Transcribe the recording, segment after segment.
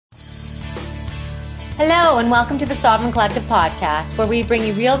Hello, and welcome to the Sovereign Collective podcast, where we bring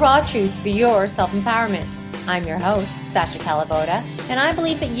you real, raw truths for your self-empowerment. I'm your host, Sasha Calavoda, and I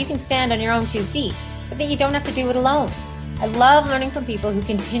believe that you can stand on your own 2 feet, but that you don't have to do it alone. I love learning from people who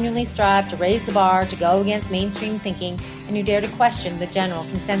continually strive to raise the bar, to go against mainstream thinking, and who dare to question the general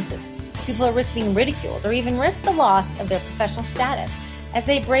consensus. People who risk being ridiculed or even risk the loss of their professional status, as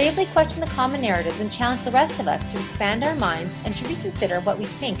they bravely question the common narratives and challenge the rest of us to expand our minds and to reconsider what we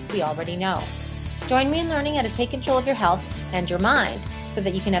think we already know. Join me in learning how to take control of your health and your mind so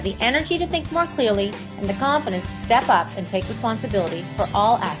that you can have the energy to think more clearly and the confidence to step up and take responsibility for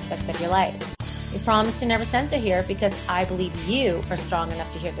all aspects of your life. We promise to never censor here because I believe you are strong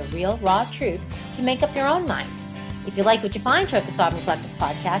enough to hear the real, raw truth to make up your own mind. If you like what you find here at the Sovereign Collective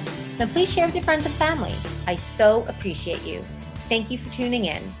podcast, then please share with your friends and family. I so appreciate you. Thank you for tuning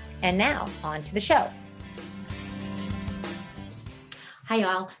in. And now, on to the show. Hi,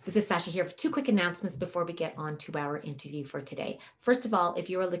 y'all. This is Sasha here for 2 quick announcements before we get on to our interview for today. First of all, if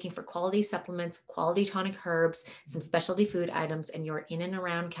you are looking for quality supplements, quality tonic herbs, some specialty food items, and you're in and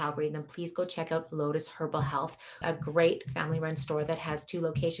around Calgary, then please go check out Lotus Herbal Health, a great family-run store that has 2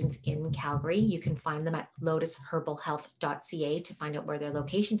 locations in Calgary. You can find them at lotusherbalhealth.ca to find out where their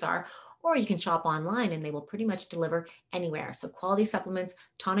locations are, or you can shop online and they will pretty much deliver anywhere. So quality supplements,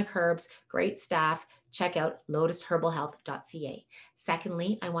 tonic herbs, great staff. Check out lotusherbalhealth.ca.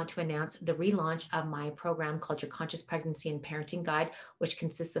 Secondly, I want to announce the relaunch of my program called Your Conscious Pregnancy and Parenting Guide, which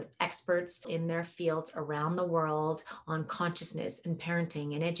consists of experts in their fields around the world on consciousness and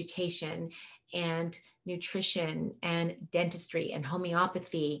parenting and education and nutrition and dentistry and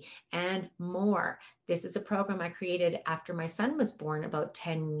homeopathy and more. This is a program I created after my son was born about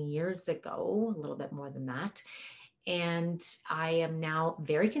 10 years ago, a little bit more than that. And I am now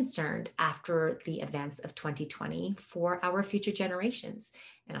very concerned after the events of 2020 for our future generations.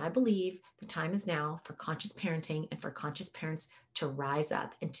 And I believe the time is now for conscious parenting and for conscious parents to rise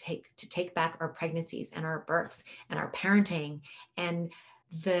up and to take back our pregnancies and our births and our parenting and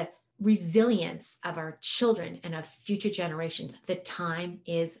the resilience of our children and of future generations. The time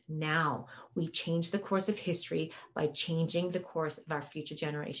is now. We change the course of history by changing the course of our future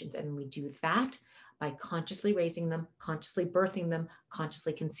generations. And we do that by consciously raising them, consciously birthing them,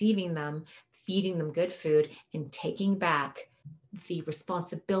 consciously conceiving them, feeding them good food, and taking back the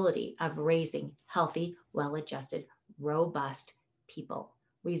responsibility of raising healthy, well-adjusted, robust people.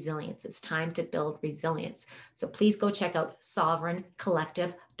 Resilience. It's time to build resilience. So please go check out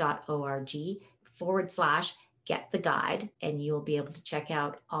sovereigncollective.org/get the guide, and you'll be able to check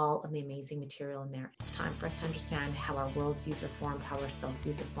out all of the amazing material in there. It's time for us to understand how our worldviews are formed, how our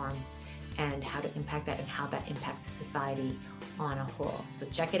self-views are formed, and how to impact that and how that impacts the society on a whole. So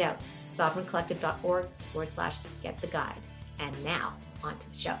check it out, sovereigncollective.org/get the guide. And now on to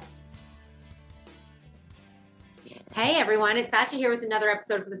the show. Hey everyone, it's Sasha here with another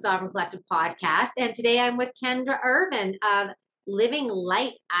episode for the Sovereign Collective podcast. And today I'm with Kendra Irvine of Living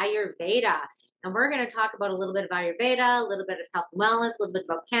Light Ayurveda. And we're going to talk about a little bit of Ayurveda, a little bit of health and wellness, a little bit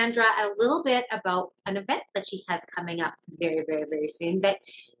about Kendra, and a little bit about an event that she has coming up very, very, very soon that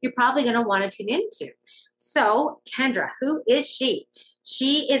you're probably going to want to tune into. So Kendra, who is she?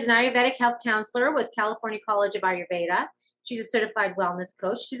 She is an Ayurvedic health counselor with California College of Ayurveda. She's a certified wellness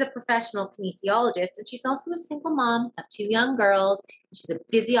coach. She's a professional kinesiologist, and she's also a single mom of 2 young girls. She's a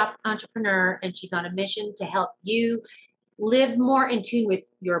busy entrepreneur, and she's on a mission to help you live more in tune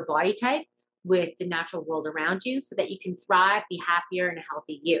with your body type, with the natural world around you, so that you can thrive, be happier, and a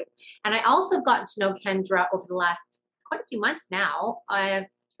healthy you. And I also have gotten to know Kendra over the last quite a few months now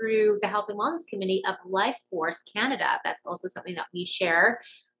through the Health and Wellness Committee of Life Force Canada. That's also something that we share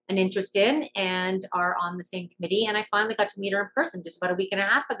an interest in and are on the same committee. And I finally got to meet her in person just about a week and a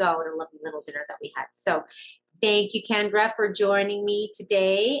half ago at a lovely little dinner that we had. So thank you, Kendra, for joining me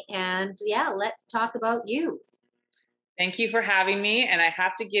today. And yeah, let's talk about you. Thank you for having me. And I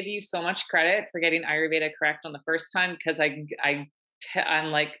have to give you so much credit for getting Ayurveda correct on the first time, because I'm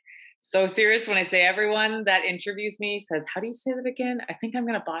like so serious when I say everyone that interviews me says, how do you say that again? I think I'm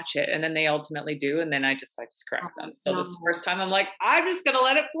going to botch it. And then they ultimately do. And then I just correct them. So this is the first time I'm like, I'm just going to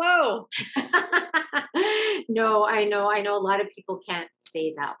let it flow. No, I know a lot of people can't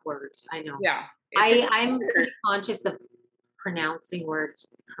say that word. I know. Yeah. I'm pretty conscious of pronouncing words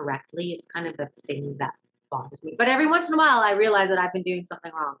correctly. It's kind of a thing that bothers me. But every once in a while, I realize that I've been doing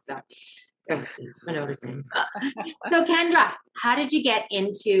something wrong. So thanks for noticing. So Kendra, how did you get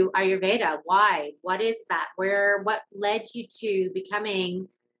into Ayurveda? Why? What is that? What led you to becoming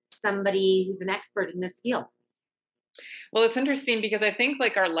somebody who's an expert in this field? Well, it's interesting because I think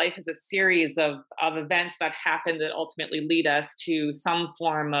like our life is a series of events that happen that ultimately lead us to some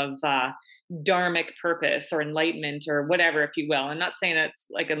form of dharmic purpose or enlightenment or whatever, if you will. I'm not saying it's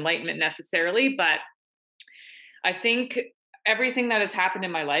like enlightenment necessarily, but I think everything that has happened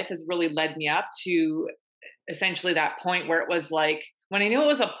in my life has really led me up to essentially that point where it was like when I knew it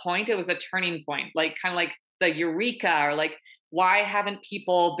was a point, it was a turning point, like kind of like the eureka or like why haven't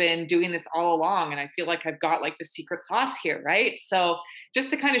people been doing this all along? And I feel like I've got like the secret sauce here, right? So just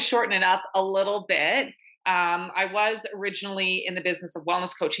to kind of shorten it up a little bit, I was originally in the business of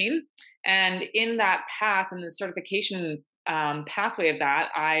wellness coaching, and in that path and the certification pathway of that,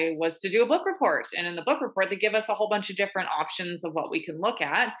 I was to do a book report. And in the book report, they give us a whole bunch of different options of what we can look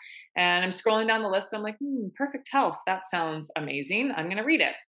at. And I'm scrolling down the list. I'm like, perfect health. That sounds amazing. I'm going to read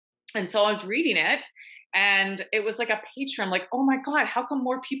it. And so I was reading it, and it was like a page turn. I'm like, oh my God, how come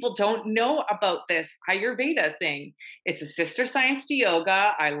more people don't know about this Ayurveda thing? It's a sister science to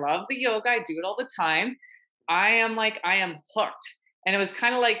yoga. I love the yoga. I do it all the time. I am hooked. And it was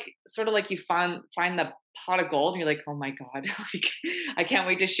kind of like, sort of like you find the pot of gold and you're like, oh my God, like I can't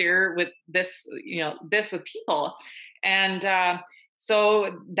wait to share with this, this with people. And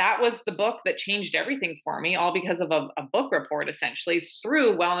so that was the book that changed everything for me, all because of a book report, essentially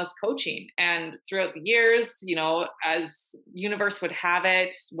through wellness coaching. And throughout the years, as universe would have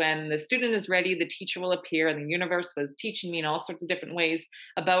it, when the student is ready, the teacher will appear, and the universe was teaching me in all sorts of different ways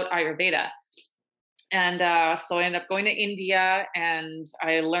about Ayurveda. And so I ended up going to India, and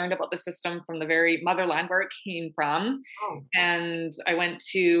I learned about the system from the very motherland where it came from. Oh, And I went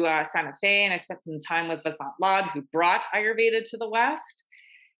to Santa Fe, and I spent some time with Vasant Lad, who brought Ayurveda to the West.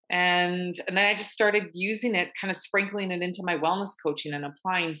 And then I just started using it, kind of sprinkling it into my wellness coaching and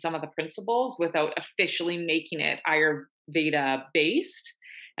applying some of the principles without officially making it Ayurveda based.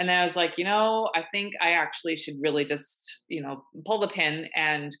 And then I was like, I think I actually should really just, pull the pin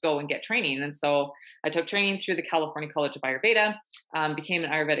and go and get training. And so I took training through the California College of Ayurveda, became an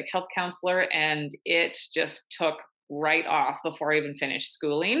Ayurvedic health counselor, and it just took right off before I even finished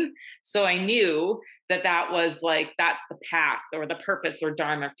schooling. So I knew that was like, that's the path or the purpose or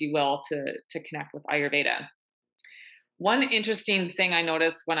dharma, if you will, to connect with Ayurveda. One interesting thing I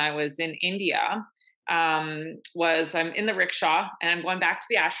noticed when I was in India was I'm in the rickshaw and I'm going back to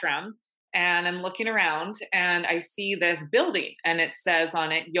the ashram, and I'm looking around and I see this building and it says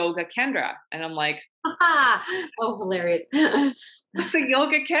on it Yoga Kendra. And I'm like, oh, hilarious. what's a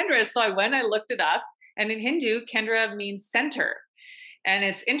Yoga Kendra? So I looked it up, and in Hindu, Kendra means center. And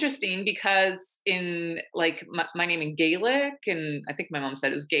it's interesting because in like my name in Gaelic, and I think my mom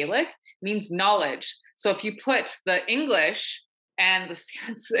said is Gaelic, means knowledge. So if you put the English and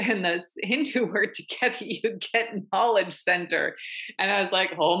the and the Hindu word together, you get knowledge center. And I was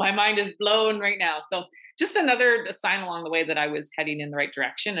like, oh, my mind is blown right now. So just another sign along the way that I was heading in the right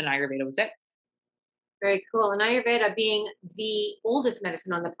direction, and Ayurveda was it. Very cool. And Ayurveda being the oldest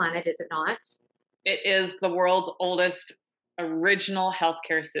medicine on the planet, is it not? It is the world's oldest original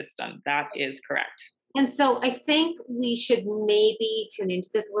healthcare system. That is correct. And so I think we should maybe tune into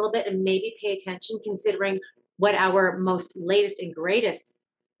this a little bit and maybe pay attention, considering what our most latest and greatest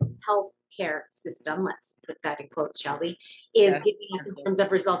healthcare system, let's put that in quotes, shall we, is Yes. giving us in terms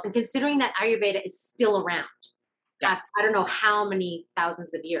of results. And considering that Ayurveda is still around, Yeah. I don't know how many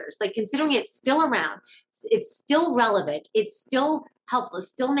thousands of years, like considering it's still around, it's still relevant, it's still helpful, it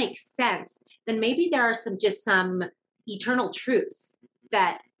still makes sense, then maybe there are some eternal truths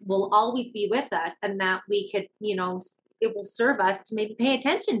that will always be with us, and that we could, it will serve us to maybe pay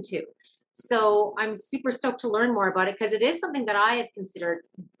attention to. So I'm super stoked to learn more about it, because it is something that I have considered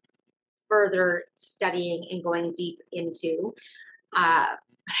further studying and going deep into. But I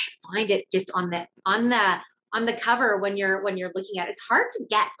find it just on the cover, when you're looking at it, it's hard to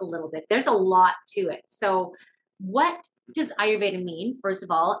get a little bit. There's a lot to it. So what does Ayurveda mean, first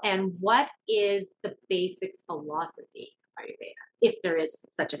of all, and what is the basic philosophy of Ayurveda, if there is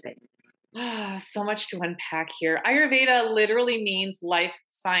such a thing? So much to unpack here. Ayurveda literally means life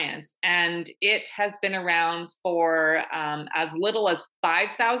science, and it has been around for as little as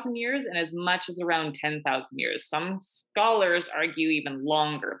 5,000 years and as much as around 10,000 years. Some scholars argue even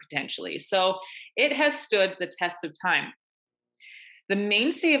longer, potentially. So it has stood the test of time. The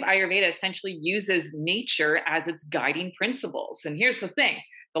mainstay of Ayurveda essentially uses nature as its guiding principles. And here's the thing.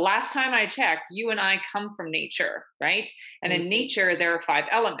 The last time I checked, you and I come from nature, right? And in nature, there are 5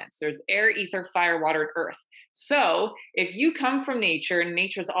 elements. There's air, ether, fire, water, and earth. So if you come from nature, and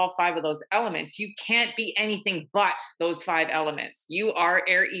nature's all 5 of those elements, you can't be anything but those 5 elements. You are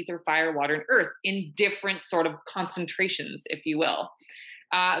air, ether, fire, water, and earth in different sort of concentrations, if you will.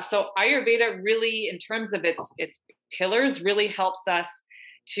 So Ayurveda really, in terms of its pillars really helps us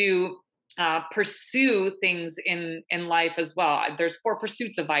to pursue things in life as well. There's four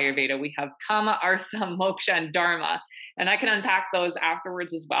pursuits of Ayurveda. We have Kama, Artha, Moksha, and Dharma, and I can unpack those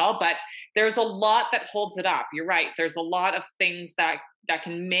afterwards as well. But there's a lot that holds it up. You're right. There's a lot of things that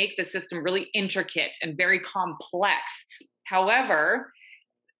can make the system really intricate and very complex. However,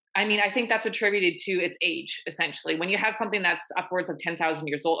 I mean, I think that's attributed to its age, essentially. When you have something that's upwards of 10,000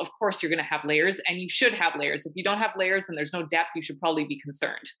 years old, of course, you're going to have layers, and you should have layers. If you don't have layers and there's no depth, you should probably be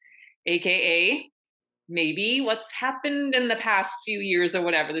concerned. AKA, maybe what's happened in the past few years or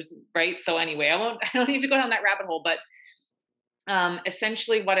whatever. There's right. So anyway, I don't need to go down that rabbit hole, but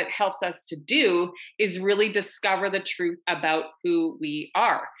essentially what it helps us to do is really discover the truth about who we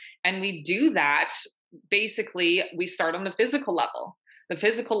are. And we do that basically, we start on the physical level. The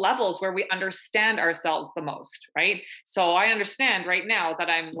physical level is where we understand ourselves the most, right? So I understand right now that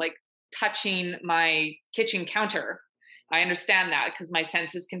I'm like touching my kitchen counter. I understand that because my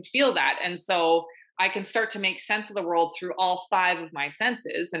senses can feel that. And so I can start to make sense of the world through all five of my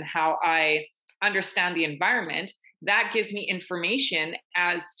senses and how I understand the environment. That gives me information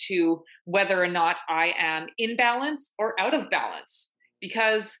as to whether or not I am in balance or out of balance,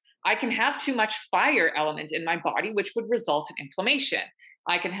 because I can have too much fire element in my body, which would result in inflammation.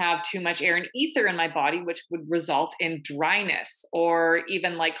 I can have too much air and ether in my body, which would result in dryness or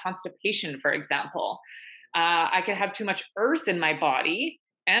even like constipation, for example. I can have too much earth in my body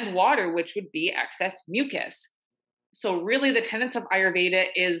and water, which would be excess mucus. So, really, the tenets of Ayurveda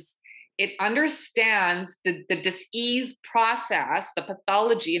is it understands the disease process, the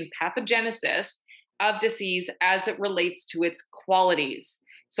pathology and pathogenesis of disease as it relates to its qualities.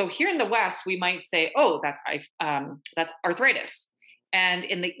 So, here in the West, we might say, "Oh, that's arthritis." And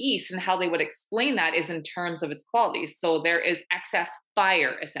in the East, and how they would explain that is in terms of its qualities. So there is excess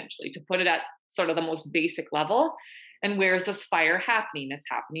fire, essentially, to put it at sort of the most basic level. And where is this fire happening? It's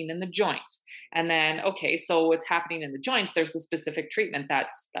happening in the joints. And then, okay, so it's happening in the joints. There's a specific treatment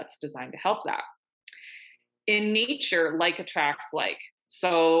that's designed to help that. In nature, like attracts like.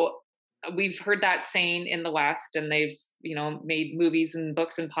 So we've heard that saying in the West, and they've made movies and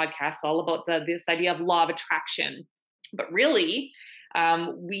books and podcasts all about this idea of law of attraction. But really,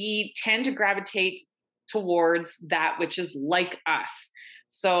 we tend to gravitate towards that which is like us.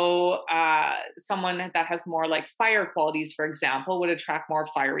 So someone that has more like fire qualities, for example, would attract more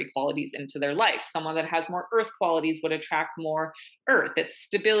fiery qualities into their life. Someone that has more earth qualities would attract more earth. It's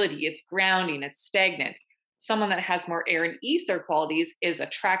stability, it's grounding, it's stagnant. Someone that has more air and ether qualities is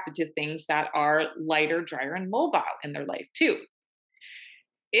attracted to things that are lighter, drier, and mobile in their life too.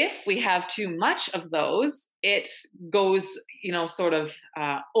 If we have too much of those, it goes, sort of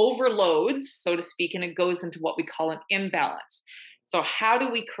overloads, so to speak, and it goes into what we call an imbalance. So how do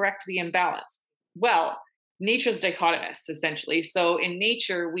we correct the imbalance? Well, nature's dichotomous, essentially. So in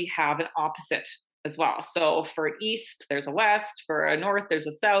nature, we have an opposite as well. So for an east, there's a west. For a north, there's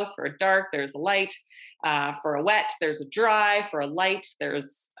a south. For a dark, there's a light. For a wet, there's a dry. For a light,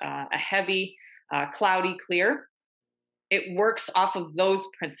 there's a heavy, cloudy, clear. It works off of those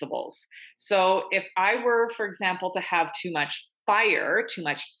principles. So if I were, for example, to have too much fire, too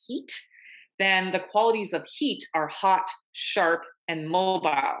much heat, then the qualities of heat are hot, sharp, and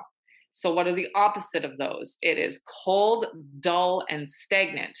mobile. So what are the opposite of those? It is cold, dull, and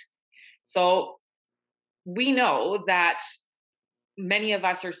stagnant. So we know that many of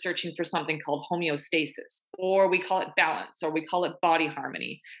us are searching for something called homeostasis, or we call it balance, or we call it body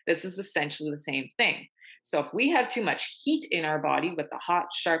harmony. This is essentially the same thing. So if we have too much heat in our body with the hot,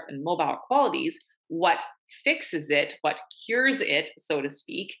 sharp, and mobile qualities, what fixes it, what cures it, so to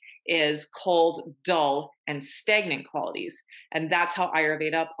speak, is cold, dull, and stagnant qualities. And that's how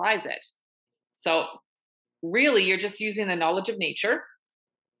Ayurveda applies it. So really, you're just using the knowledge of nature.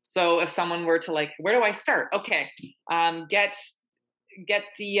 So if someone were to where do I start? Okay, get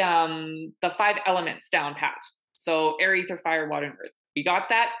the five elements down pat. So air, ether, fire, water, and earth. You got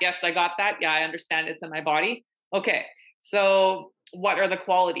that? Yes, I got that. Yeah, I understand it's in my body. Okay, so what are the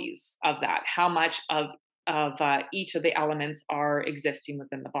qualities of that? How much of each of the elements are existing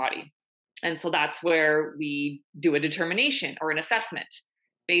within the body? And so that's where we do a determination or an assessment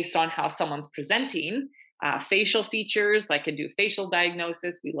based on how someone's presenting. Facial features, I can do facial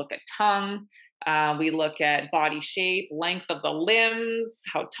diagnosis. We look at tongue. We look at body shape, length of the limbs,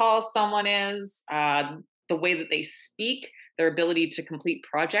 how tall someone is, the way that they speak, their ability to complete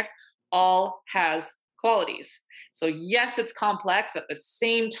project, all has qualities. So yes, it's complex, but at the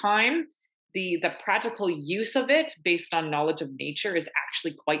same time, the practical use of it based on knowledge of nature is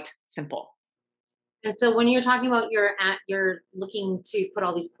actually quite simple. And so when you're talking about you're looking to put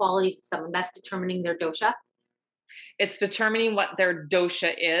all these qualities to someone, that's determining their dosha. It's determining what their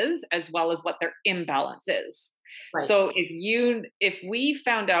dosha is as well as what their imbalance is. Right. So if we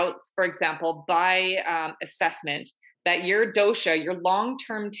found out, for example, by assessment, that your dosha, your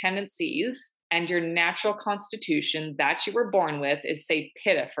long-term tendencies and your natural constitution that you were born with is, say,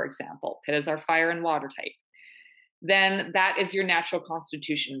 pitta, for example. Pitta is our fire and water type. Then that is your natural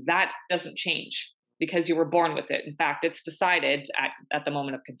constitution. That doesn't change because you were born with it. In fact, it's decided at the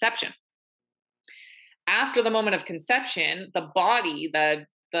moment of conception. After the moment of conception, the body, the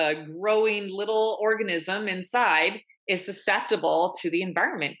growing little organism inside is susceptible to the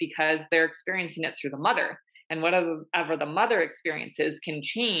environment because they're experiencing it through the mother. And whatever the mother experiences can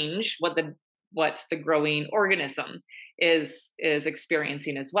change what the growing organism is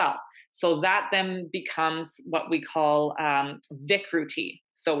experiencing as well. So that then becomes what we call vikruti.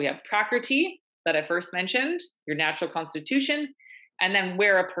 So we have prakriti that I first mentioned, your natural constitution, and then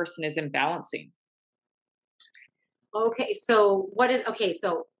where a person is imbalancing. Okay, so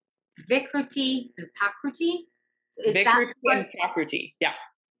so Vikruti and Pakruti? So is that Vikruti what, and prakriti. Yeah.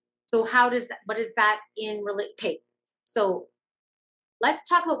 so how does that, what is that in relate? Okay, so let's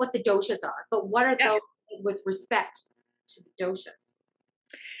talk about what the doshas are, but what are Yeah. those with respect to the doshas?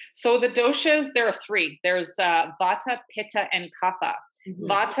 So the doshas, there are three. There's vata, pitta, and kapha.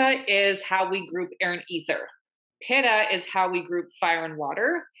 Vata is how we group air and ether. Pitta is how we group fire and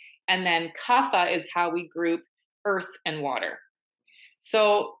water. And then kapha is how we group earth and water.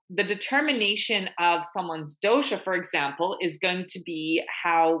 So the determination of someone's dosha, for example, is going to be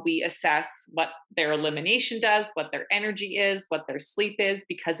how we assess what their elimination does, what their energy is, what their sleep is,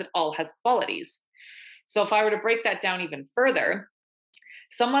 because it all has qualities. So if I were to break that down even further,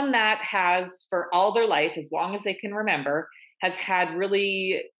 someone that has, for all their life, as long as they can remember, has had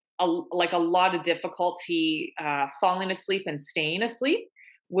really a lot of difficulty falling asleep and staying asleep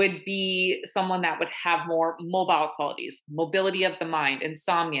would be someone that would have more mobile qualities, mobility of the mind.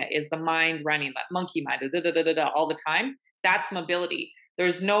 Insomnia is the mind running, that monkey mind, all the time. That's mobility.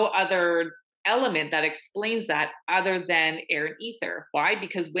 There's no other element that explains that other than air and ether. Why?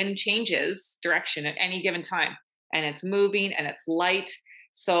 Because wind changes direction at any given time, and it's moving and it's light.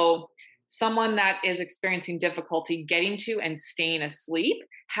 So someone that is experiencing difficulty getting to and staying asleep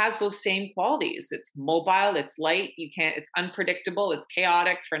has those same qualities. It's mobile, it's light, it's unpredictable, it's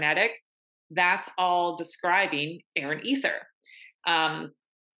chaotic, frenetic. That's all describing air and ether. And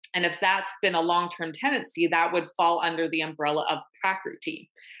if that's been a long-term tendency, that would fall under the umbrella of prakriti.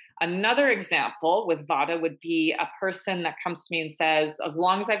 Another example with vata would be a person that comes to me and says, as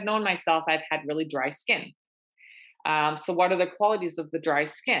long as I've known myself, I've had really dry skin. So what are the qualities of the dry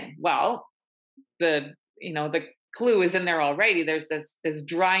skin? Well, the clue is in there already. There's this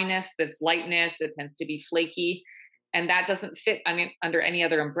dryness, this lightness. It tends to be flaky, and that doesn't fit under any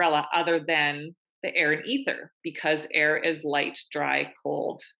other umbrella other than the air and ether, because air is light, dry,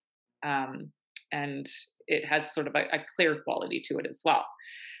 cold, and it has sort of a clear quality to it as well.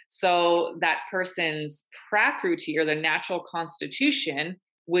 So that person's prakriti, or the natural constitution,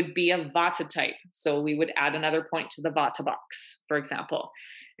 would be a vata type. So we would add another point to the vata box, for example.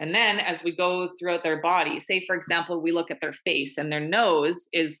 And then as we go throughout their body, say, for example, we look at their face and their nose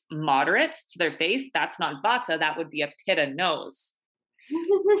is moderate to their face. That's not vata. That would be a pitta nose.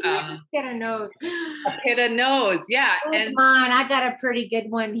 Pitta nose. A pitta nose. Yeah. It's mine. I got a pretty good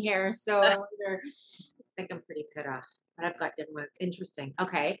one here. So I think I'm pretty pitta, but I've got different ones. Interesting.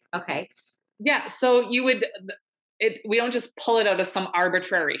 Okay. Yeah. So we don't just pull it out of some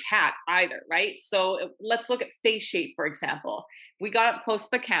arbitrary hat either, right? So let's look at face shape, for example. We got up close to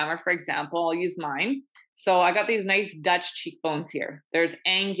the camera, for example, I'll use mine. So I got these nice Dutch cheekbones here. There's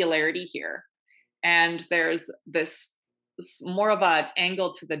angularity here. And there's this more of an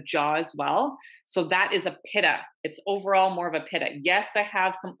angle to the jaw as well. So that is a pitta. It's overall more of a pitta. Yes, I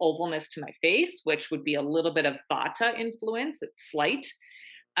have some ovalness to my face, which would be a little bit of vata influence. It's slight.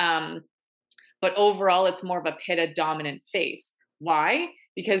 But overall, it's more of a pitta dominant face. Why?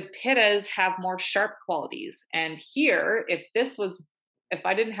 Because pittas have more sharp qualities. And here, if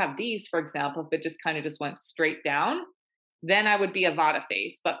I didn't have these, for example, if it just kind of just went straight down, then I would be a vata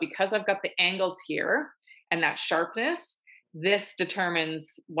face. But because I've got the angles here and that sharpness, this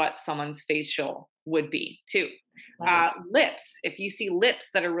determines what someone's facial would be too. Wow. Lips, if you see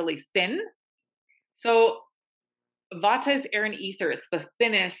lips that are really thin, so vata is air and ether. It's the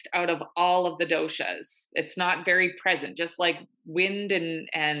thinnest out of all of the doshas. It's not very present. Just like wind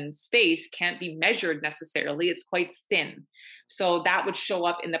and space can't be measured necessarily, it's quite thin. So that would show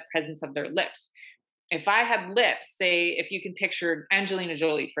up in the presence of their lips. If I had lips, say, if you can picture Angelina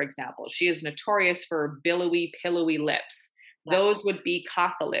Jolie, for example, she is notorious for billowy, pillowy lips. Yeah. Those would be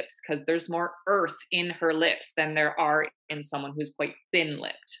kapha lips because there's more earth in her lips than there are in someone who's quite thin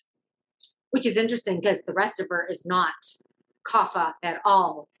lipped. Which is interesting because the rest of her is not kapha at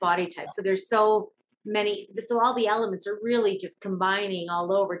all body type. So there's so many, so all the elements are really just combining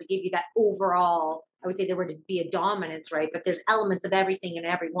all over to give you that overall, I would say there would be a dominance, right? But there's elements of everything in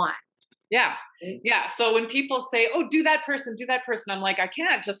everyone. Yeah. Right? Yeah. So when people say, oh, do that person, I'm like, I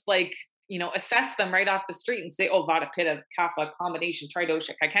can't just like, assess them right off the street and say, oh, Vata, Pitta, Kapha, combination,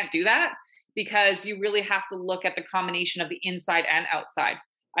 Tridoshik. I can't do that because you really have to look at the combination of the inside and outside.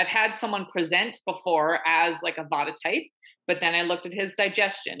 I've had someone present before as like a Vata type, but then I looked at his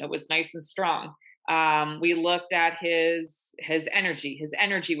digestion. It was nice and strong. We looked at his energy. His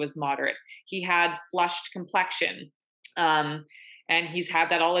energy was moderate. He had flushed complexion. Um, and he's had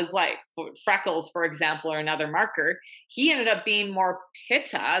that all his life. Freckles, for example, are another marker. He ended up being more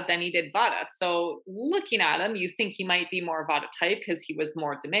Pitta than he did Vata. So looking at him, you think he might be more Vata type because he was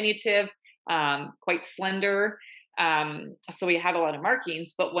more diminutive, quite slender. So he had a lot of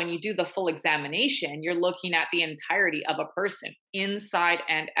markings. But when you do the full examination, you're looking at the entirety of a person, inside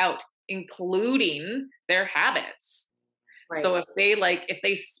and out, including their habits. Right. So if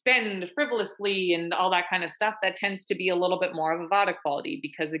they spend frivolously and all that kind of stuff, that tends to be a little bit more of a Vata quality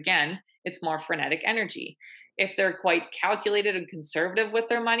because again, it's more frenetic energy. If they're quite calculated and conservative with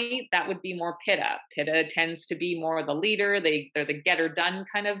their money, that would be more Pitta. Pitta tends to be more the leader. They're the getter done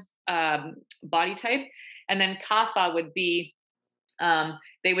kind of body type. And then Kapha would be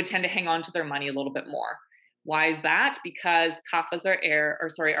they would tend to hang on to their money a little bit more. Why is that? Because Kaphas are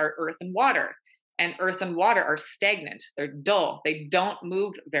are earth and water. And earth and water are stagnant. They're dull. They don't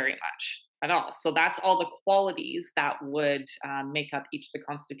move very much at all. So that's all the qualities that would make up each of the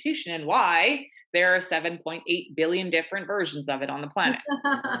constitution and why there are 7.8 billion different versions of it on the planet.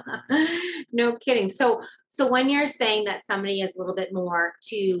 No kidding. So when you're saying that somebody is a little bit more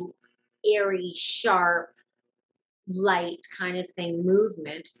to airy, sharp, light kind of thing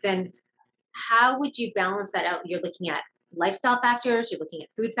movement, then how would you balance that out? You're looking at lifestyle factors, you're looking at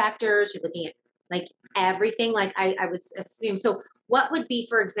food factors, you're looking at like everything. Like I would assume. So what would be,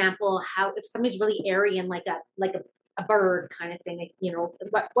 for example, how if somebody's really airy and like a bird kind of thing, like,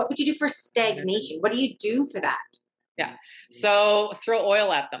 what would you do for stagnation? What do you do for that? Yeah. So throw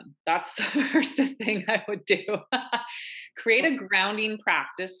oil at them. That's the first thing I would do. Create a grounding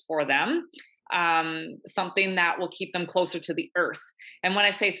practice for them, something that will keep them closer to the earth. And when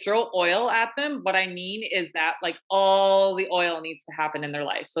I say throw oil at them, what I mean is that like all the oil needs to happen in their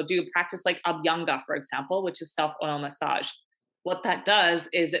life. So do a practice like Abhyanga, for example, which is self oil massage. What that does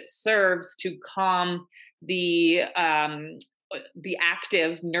is it serves to calm the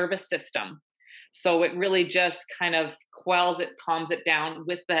active nervous system. So it really just kind of quells it, calms it down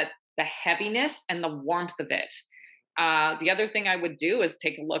with the heaviness and the warmth of it. The other thing I would do is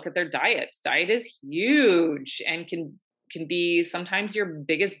take a look at their diet. Diet is huge and can be sometimes your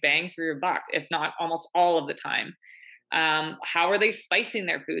biggest bang for your buck, if not almost all of the time. How are they spicing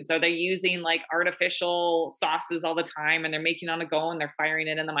their foods? Are they using like artificial sauces all the time and they're making on a go and they're firing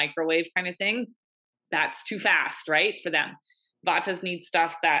it in the microwave kind of thing? That's too fast, right? For them. Vatas need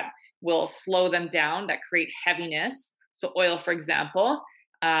stuff that will slow them down, that create heaviness. So oil, for example,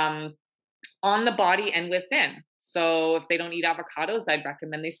 on the body and within. So if they don't eat avocados, I'd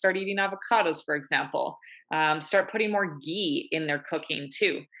recommend they start eating avocados, for example. Start putting more ghee in their cooking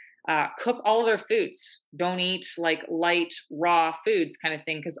too. Cook all their foods. Don't eat like light, raw foods kind of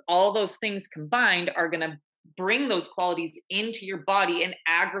thing, because all those things combined are going to bring those qualities into your body and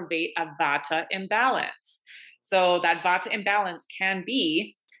aggravate a Vata imbalance. So that Vata imbalance can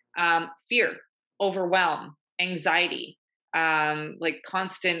be fear, overwhelm, anxiety, like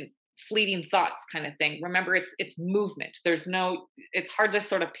constant fleeting thoughts kind of thing. Remember, it's movement. It's hard to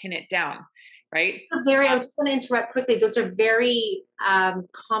sort of pin it down, right? I just want to interrupt quickly. Those are very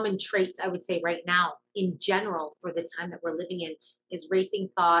common traits, I would say, right now in general for the time that we're living in is racing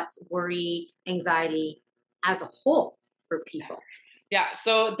thoughts, worry, anxiety as a whole for people. Yeah.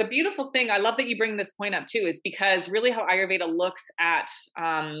 So the beautiful thing, I love that you bring this point up too, is because really how Ayurveda looks at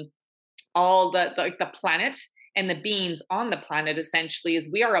all the planet and the beings on the planet essentially is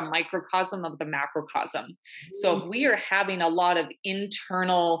we are a microcosm of the macrocosm. So if we are having a lot of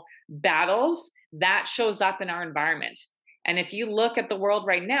internal battles, that shows up in our environment. And if you look at the world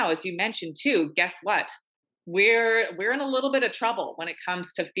right now, as you mentioned too, guess what? We're in a little bit of trouble when it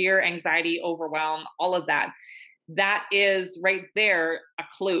comes to fear, anxiety, overwhelm, all of that. That is right there a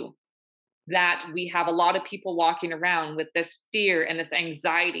clue that we have a lot of people walking around with this fear and this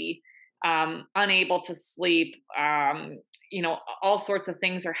anxiety, unable to sleep. All sorts of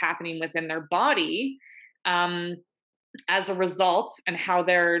things are happening within their body. as a result, and how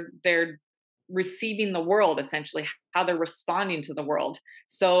they're receiving the world, essentially how they're responding to the world.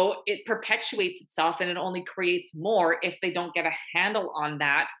 So it perpetuates itself, and it only creates more if they don't get a handle on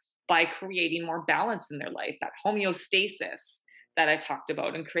that by creating more balance in their life, that homeostasis that I talked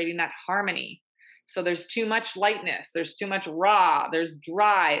about, and creating that harmony. So there's too much lightness, there's too much raw, there's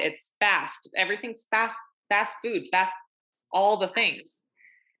dry, it's fast, everything's fast, fast food, fast, all the things.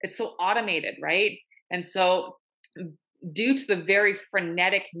 It's so automated, right? And so, due to the very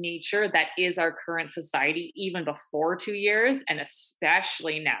frenetic nature that is our current society, even before 2 years, and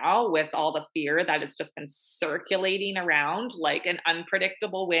especially now with all the fear that has just been circulating around like an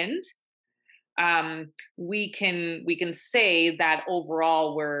unpredictable wind, we can say that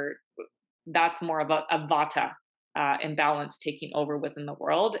overall that's more of a vata imbalance taking over within the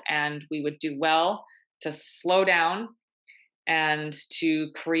world, and we would do well to slow down and to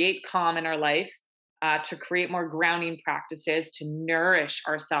create calm in our life, to create more grounding practices, to nourish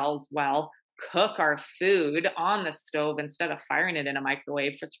ourselves well, cook our food on the stove instead of firing it in a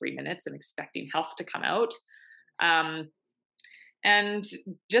microwave for 3 minutes and expecting health to come out. Um, and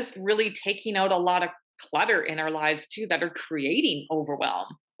just really taking out a lot of clutter in our lives too that are creating overwhelm.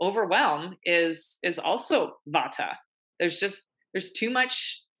 Overwhelm is also vata. There's too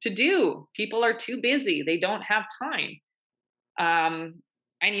much to do. People are too busy. They don't have time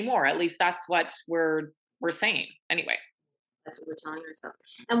anymore. At least that's what we're saying. Anyway. That's what we're telling ourselves.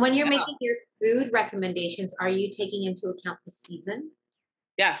 And when you're Yeah. making your food recommendations, are you taking into account the season?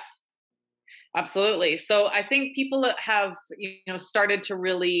 Yes. Absolutely. So I think people have, started to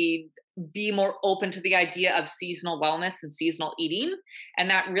really be more open to the idea of seasonal wellness and seasonal eating. And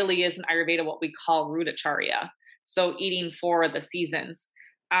that really is in Ayurveda what we call rudacharya. So eating for the seasons.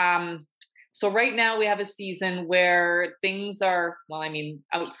 So right now we have a season where things are, well, I mean,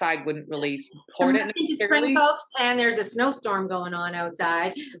 outside wouldn't really support it Into spring, necessarily. folks, and there's a snowstorm going on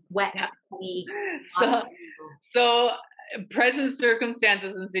outside. Wet, Yeah. heavy, So, so present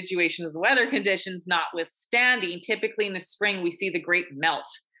circumstances and situations, weather conditions notwithstanding, typically in the spring, we see the great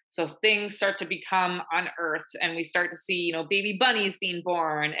melt. So things start to become unearthed, and we start to see, baby bunnies being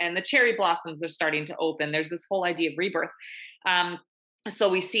born, and the cherry blossoms are starting to open. There's this whole idea of rebirth. So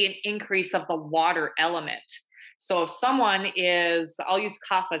we see an increase of the water element. So if someone I'll use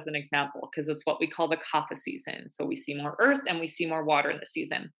kapha as an example because it's what we call the kapha season. So we see more earth and we see more water in the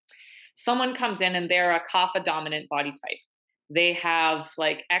season. Someone comes in and they're a kapha dominant body type. They have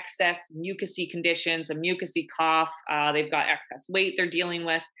like excess mucousy conditions, a mucousy cough. They've got excess weight they're dealing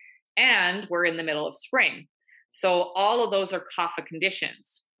with, and we're in the middle of spring. So all of those are kapha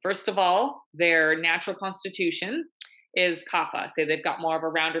conditions. First of all, their natural constitution is kapha. So they've got more of a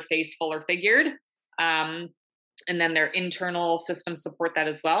rounder face, fuller figured. And then their internal systems support that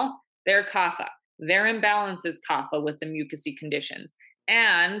as well. They're kapha. Their imbalance is kapha with the mucousy conditions.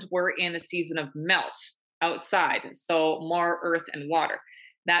 And we're in a season of melt outside. So more earth and water.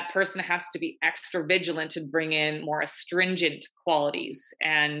 That person has to be extra vigilant to bring in more astringent qualities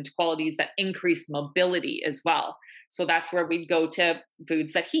and qualities that increase mobility as well. So that's where we'd go to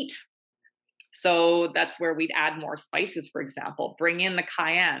foods that heat. So that's where we'd add more spices, for example, bring in the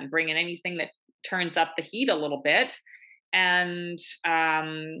cayenne, bring in anything that turns up the heat a little bit, and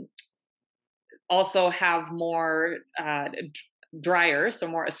also have more drier, so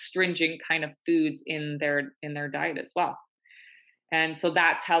more astringent kind of foods in their diet as well. And so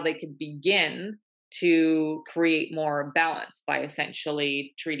that's how they could begin to create more balance by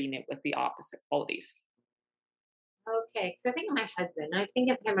essentially treating it with the opposite qualities. Okay, because I think of my husband, and I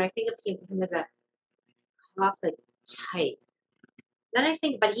think of him, and I think of him as a kapha type. Then I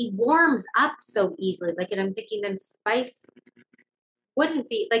think, but he warms up so easily. Like, and I'm thinking, then spice wouldn't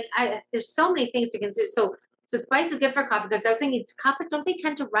be like. There's so many things to consider. So spice is good for coffee because I was thinking, kaphas don't they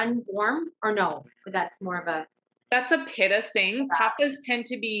tend to run warm or no? But that's more of a That's a pitta thing. Kaphas tend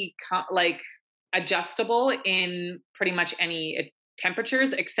to be like adjustable in pretty much any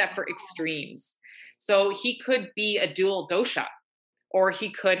temperatures except for extremes. So he could be a dual dosha, or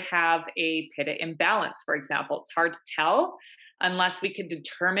he could have a pitta imbalance, for example. It's hard to tell unless we could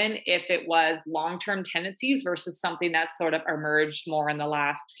determine if it was long-term tendencies versus something that's sort of emerged more in the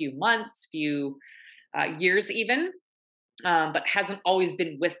last few months, few years even, but hasn't always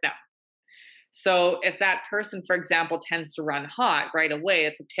been with them. So if that person, for example, tends to run hot right away,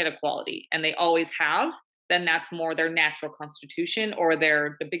 it's a pitta quality, and they always have, then that's more their natural constitution or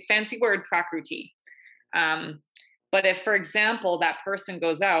the big fancy word prakruti. But if, for example, that person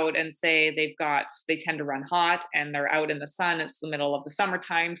goes out and say they tend to run hot and they're out in the sun, it's the middle of the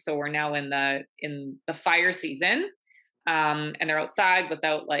summertime, so we're now in the fire season. and they're outside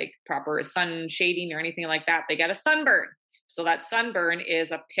without like proper sun shading or anything like that, they get a sunburn. So that sunburn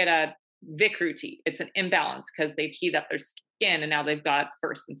is a pitta vikruti. It's an imbalance because they've heated up their skin and now they've got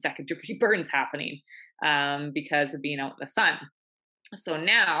first and second degree burns happening because of being out in the sun. So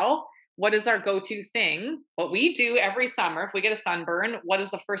now, what is our go-to thing? What we do every summer, if we get a sunburn, what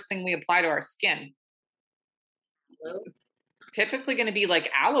is the first thing we apply to our skin? Well, Typically going to be like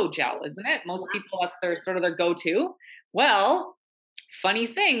aloe gel, isn't it? Most people, that's their sort of their go-to. Well, funny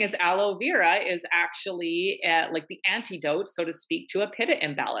thing is aloe vera is actually like the antidote, so to speak, to a pitta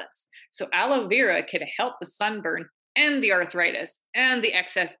imbalance. So aloe vera could help the sunburn and the arthritis and the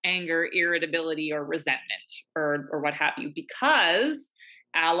excess anger, irritability, or resentment, or what have you, because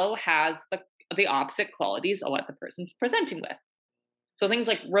aloe has the opposite qualities of what the person's presenting with. So things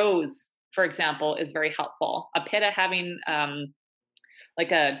like rose, for example, is very helpful. A pitta having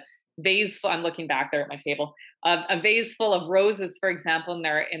like a vase full, I'm looking back there at my table, a vase full of roses, for example,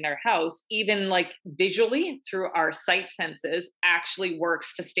 in their house, even like visually through our sight senses, actually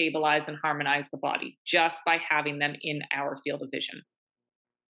works to stabilize and harmonize the body just by having them in our field of vision.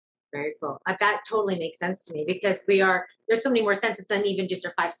 very cool. That totally makes sense to me because there's so many more senses than even just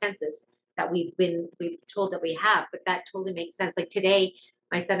our five senses that we've told that we have. But that totally makes sense. Like today,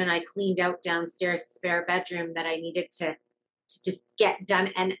 my son and I cleaned out downstairs spare bedroom that I needed to just get done.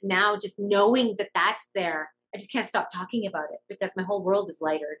 And now just knowing that that's there, I just can't stop talking about it because my whole world is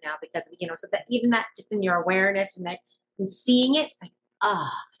lighter now because so that even that just in your awareness and seeing it, it's like,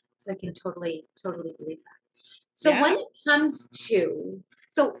 ah, so I can totally believe that. So Yeah. when it comes to,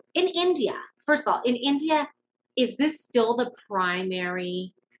 so in India, first of all, in India, is this still the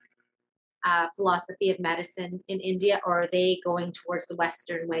primary philosophy of medicine in India, or are they going towards the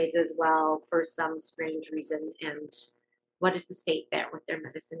Western ways as well for some strange reason? And what is the state there with their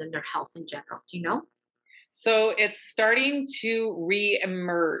medicine and their health in general? Do you know? So it's starting to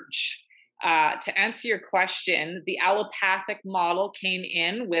re-emerge. To answer your question, the allopathic model came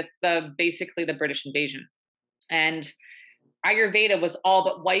in with basically the British invasion, and Ayurveda was all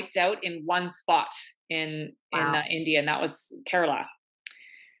but wiped out in one spot in Wow. India, and that was Kerala.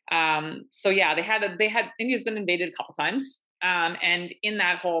 So yeah, they had India's been invaded a couple times, and in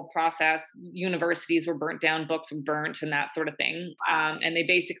that whole process, universities were burnt down, books were burnt, and that sort of thing. And they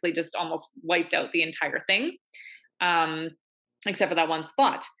basically just almost wiped out the entire thing, um, except for that one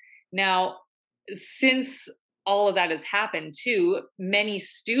spot. Now, since all of that has happened too, many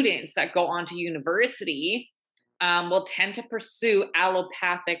students that go on to university will tend to pursue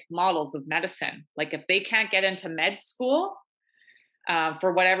allopathic models of medicine. Like if they can't get into med school,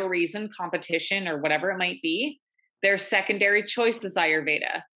 for whatever reason, competition or whatever it might be, their secondary choice is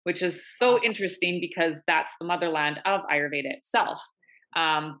Ayurveda, which is so interesting because that's the motherland of Ayurveda itself.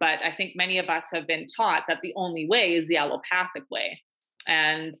 But I think many of us have been taught that the only way is the allopathic way.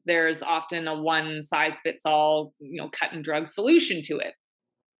 And there's often a one size fits all, cut and drug solution to it,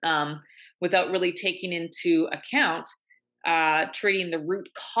 without really taking into account treating the root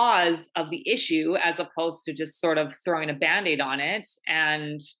cause of the issue as opposed to just sort of throwing a band-aid on it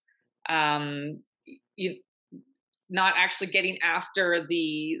and um, you not actually getting after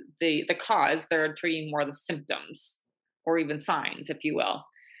the cause. They're treating more the symptoms or even signs, if you will.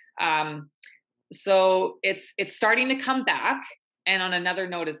 um, so it's starting to come back. And on another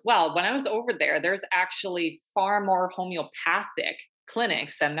note as well, when I was over there, there's actually far more homeopathic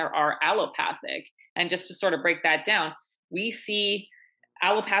clinics than there are allopathic. And just to sort of break that down, we see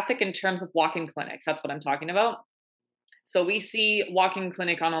allopathic in terms of walk-in clinics. That's what I'm talking about. So we see walk-in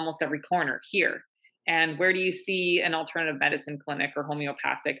clinic on almost every corner here. And where do you see an alternative medicine clinic or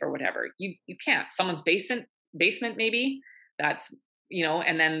homeopathic or whatever? You can't. Someone's basement maybe. That's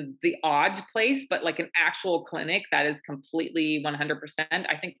and then the odd place, but like an actual clinic that is completely 100%.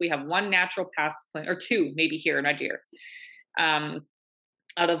 I think we have one naturopath clinic or two maybe here in Red Deer.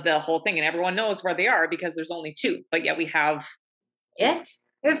 Out of the whole thing, and everyone knows where they are because there's only two, but yet we have It?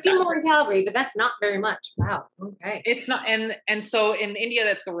 There are a few more in Calgary, but that's not very much. Wow. Okay. it's not. And so in India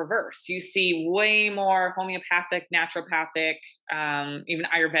that's the reverse. You see way more homeopathic, naturopathic, even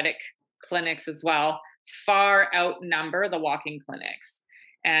Ayurvedic clinics as well, far outnumber the walking clinics.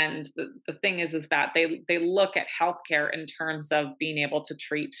 And the thing is that they look at healthcare in terms of being able to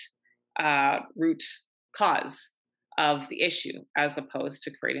treat root cause of the issue as opposed to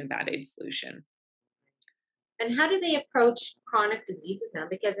creating a band-aid solution. And how do they approach chronic diseases now?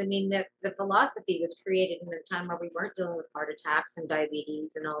 Because I mean, the philosophy was created in a time where we weren't dealing with heart attacks and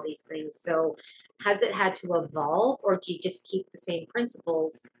diabetes and all these things. So has it had to evolve, or do you just keep the same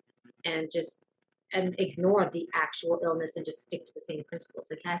principles and just and ignore the actual illness and just stick to the same principles?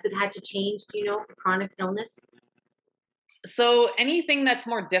 Like, has it had to change? Do you know for chronic illness? So anything that's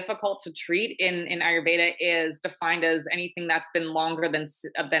more difficult to treat in Ayurveda is defined as anything that's been longer than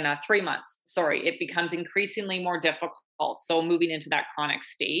 3 months. Sorry, it becomes increasingly more difficult. So moving into that chronic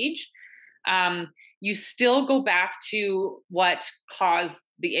stage, um, you still go back to what caused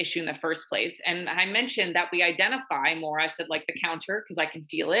the issue in the first place. And I mentioned that we identify more. I said like the counter because I can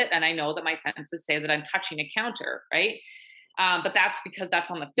feel it, and I know that my senses say that I'm touching a counter, right? But that's because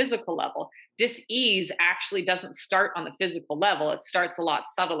that's on the physical level. Dis-ease actually doesn't start on the physical level. It starts a lot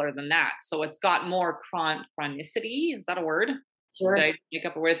subtler than that. So it's got more chronicity. Is that a word? Did Sure. I make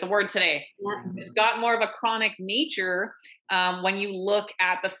up a word? It's a word today. Yeah. It's got more of a chronic nature when you look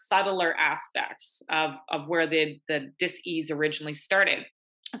at the subtler aspects of where the dis-ease originally started.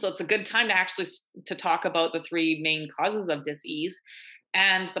 So it's a good time to actually to talk about the three main causes of dis-ease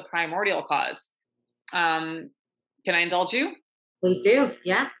and the primordial cause. Um, can I indulge you? Please do.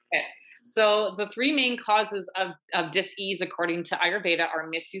 Yeah. Okay. So the three main causes of dis-ease according to Ayurveda are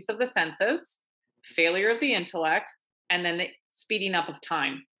misuse of the senses, failure of the intellect, and then the speeding up of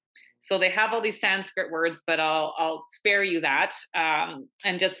time. So they have all these Sanskrit words, but I'll spare you that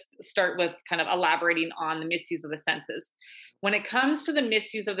and just start with kind of elaborating on the misuse of the senses. When it comes to the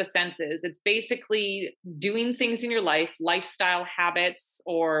misuse of the senses, it's basically doing things in your life, lifestyle habits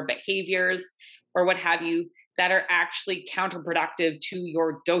or behaviors or what have you, that are actually counterproductive to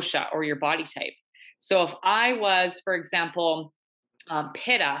your dosha or your body type. So if I was, for example,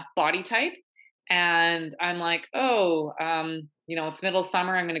 pitta body type, and I'm like, oh, it's middle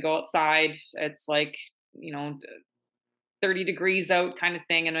summer. I'm going to go outside. It's like, you know, 30 degrees out kind of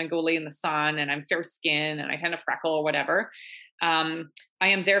thing. And I go lay in the sun and I'm fair skin and I kind of freckle or whatever. Um, I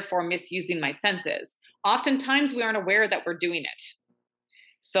am therefore misusing my senses. Oftentimes we aren't aware that we're doing it.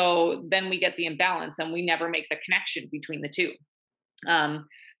 So then we get the imbalance and we never make the connection between the two. Um,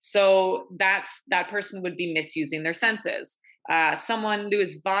 so that person would be misusing their senses. Someone who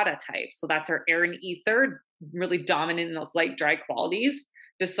is Vata type, so that's our air and ether, really dominant in those light, dry qualities,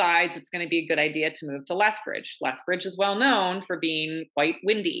 decides it's going to be a good idea to move to Lethbridge. Lethbridge is well known for being quite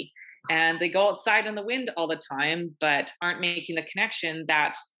windy, and they go outside in the wind all the time, but aren't making the connection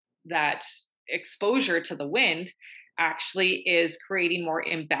that exposure to the wind actually is creating more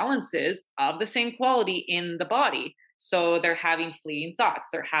imbalances of the same quality in the body. So they're having fleeting thoughts,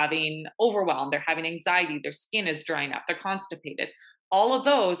 they're having overwhelm, they're having anxiety, their skin is drying up, they're constipated. All of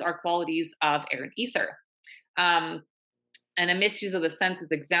those are qualities of air and ether. Um, and a misuse of the senses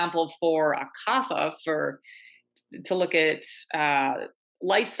example for a kapha for to look at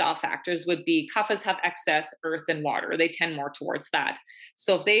lifestyle factors would be kaphas have excess earth and water. They tend more towards that.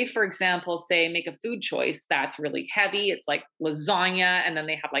 So if they, for example, say make a food choice that's really heavy, it's like lasagna, and then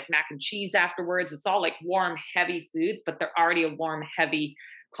they have like mac and cheese afterwards. It's all like warm, heavy foods, but they're already a warm, heavy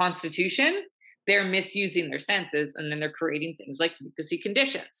constitution. They're misusing their senses, and then they're creating things like mucousy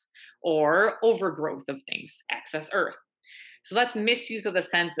conditions or overgrowth of things, excess earth. So that's misuse of the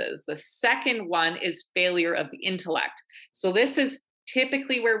senses. The second one is failure of the intellect. So this is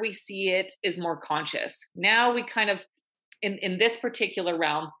typically where we see it is more conscious. Now we kind of, in this particular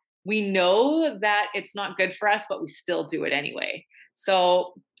realm, we know that it's not good for us, but we still do it anyway.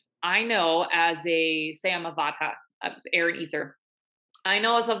 So I know say I'm a Vata, air and ether. I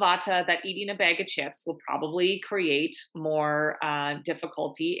know as a Vata that eating a bag of chips will probably create more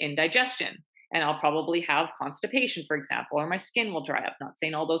difficulty in digestion. And I'll probably have constipation, for example, or my skin will dry up. Not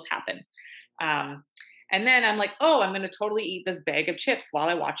saying all those happen. Um, and then I'm like, oh, I'm going to totally eat this bag of chips while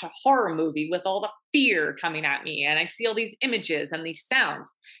I watch a horror movie with all the fear coming at me. And I see all these images and these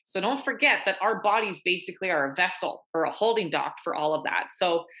sounds. So don't forget that our bodies basically are a vessel or a holding dock for all of that.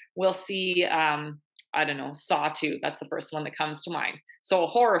 So we'll see, I don't know, Saw 2. That's the first one that comes to mind. So a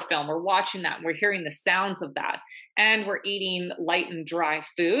horror film, we're watching that and we're hearing the sounds of that. And we're eating light and dry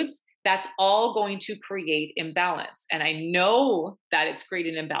foods. That's all going to create imbalance. And I know that it's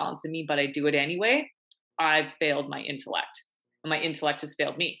creating imbalance in me, but I do it anyway. I've failed my intellect, and my intellect has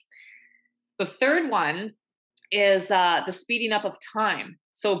failed me. The third one is the speeding up of time.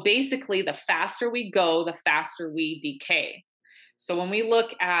 So basically, the faster we go, the faster we decay. So when we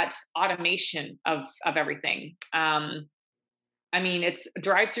look at automation of everything, it's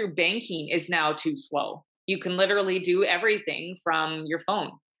drive-through banking is now too slow. You can literally do everything from your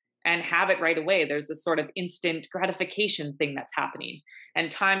phone and have it right away. There's this sort of instant gratification thing that's happening, and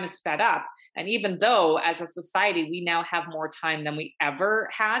time is sped up. And even though as a society, we now have more time than we ever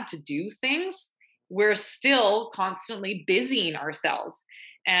had to do things, we're still constantly busying ourselves.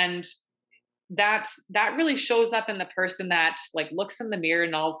 And that really shows up in the person that like looks in the mirror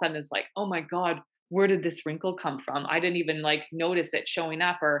and all of a sudden is like, oh my God, where did this wrinkle come from? I didn't even like notice it showing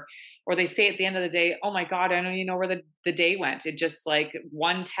up. Or they say at the end of the day, oh my God, I don't even know where the day went. It just like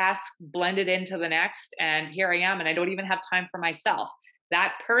one task blended into the next. And here I am, and I don't even have time for myself.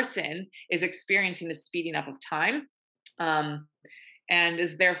 That person is experiencing the speeding up of time, um, and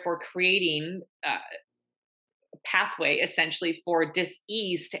is therefore creating pathway essentially for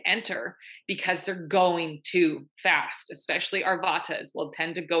dis-ease to enter, because they're going too fast. Especially our vatas will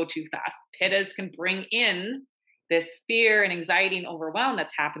tend to go too fast. Pittas can bring in this fear and anxiety and overwhelm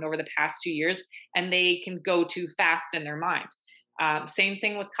that's happened over the past 2 years, and they can go too fast in their mind. Same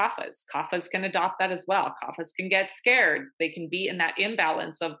thing with kaphas. Kaphas can adopt that as well. Kaphas can get scared. They can be in that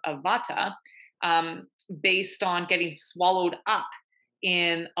imbalance of vata, based on getting swallowed up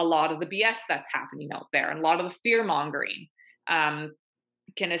in a lot of the BS that's happening out there, and a lot of the fear mongering,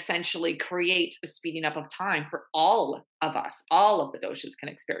 can essentially create a speeding up of time for all of us. All of the doshas can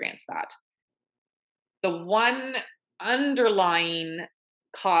experience that. The one underlying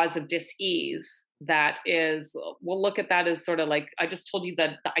cause of dis-ease that is, we'll look at that as sort of like, I just told you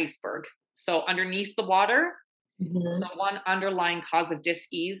the iceberg. So underneath the water, the one underlying cause of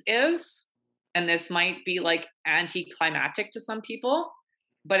dis-ease is, and this might be like anticlimactic to some people,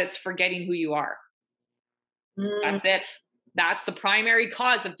 but it's forgetting who you are. That's it. That's the primary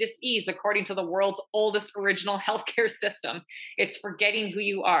cause of dis-ease, according to the world's oldest original healthcare system. It's forgetting who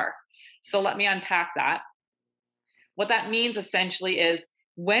you are. So let me unpack that. What that means essentially is,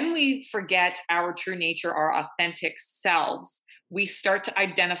 when we forget our true nature, our authentic selves, we start to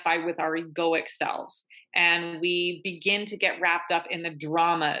identify with our egoic selves, and we begin to get wrapped up in the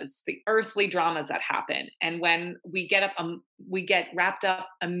dramas, the earthly dramas that happen. And when we get wrapped up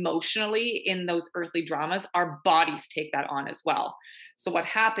emotionally in those earthly dramas, our bodies take that on as well. So what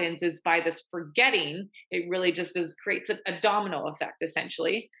happens is, by this forgetting, it really just creates a domino effect,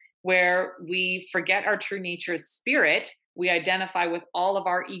 essentially, where we forget our true nature as spirit. We identify with all of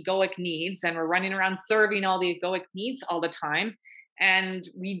our egoic needs, and we're running around serving all the egoic needs all the time. And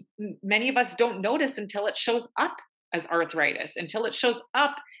many of us don't notice until it shows up as arthritis, until it shows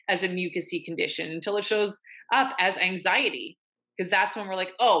up as a mucousy condition, until it shows up as anxiety, because that's when we're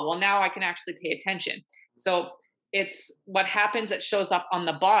like, oh, well, now I can actually pay attention. So it's what happens, it shows up on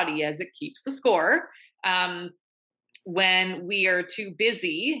the body as it keeps the score. When we are too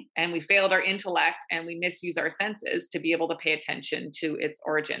busy and we failed our intellect and we misuse our senses to be able to pay attention to its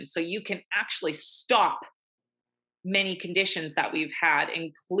origin. So you can actually stop many conditions that we've had,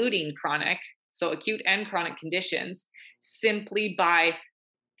 including chronic, so acute and chronic conditions, simply by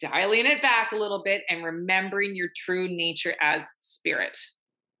dialing it back a little bit and remembering your true nature as spirit.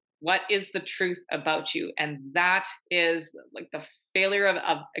 What is the truth about you? And that is like the failure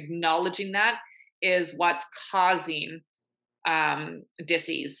of acknowledging that is what's causing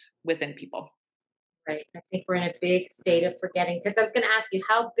dis-ease within people. Right. I think we're in a big state of forgetting, because I was going to ask you,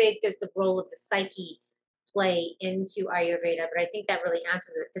 how big does the role of the psyche play into Ayurveda? But I think that really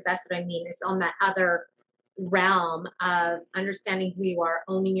answers it, because that's what I mean. It's on that other realm of understanding who you are,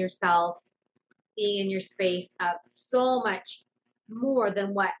 owning yourself, being in your space of so much more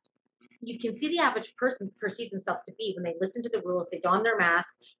than what you can see the average person perceives themselves to be when they listen to the rules, they don their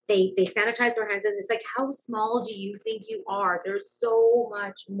mask, they sanitize their hands, and it's like, how small do you think you are? There's so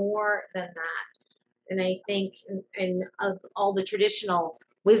much more than that. And I think in of all the traditional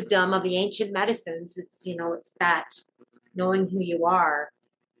wisdom of the ancient medicines, it's that knowing who you are.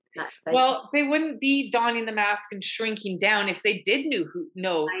 Well, they wouldn't be donning the mask and shrinking down if they did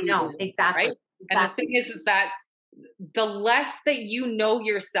know. I know, exactly. Right? And the thing is that the less that you know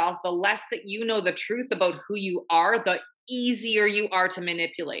yourself, the less that you know the truth about who you are, the easier you are to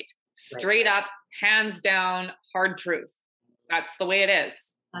manipulate. Straight up, hands down, hard truth. That's the way it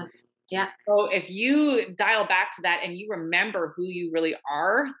is. Yeah. So if you dial back to that and you remember who you really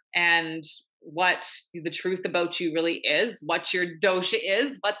are and what the truth about you really is, what your dosha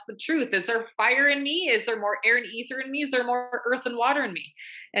is, what's the truth? Is there fire in me? Is there more air and ether in me? Is there more earth and water in me?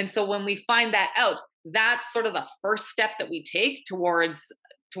 And so when we find that out, that's sort of the first step that we take towards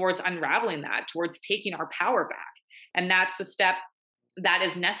unraveling that, towards taking our power back. And that's the step that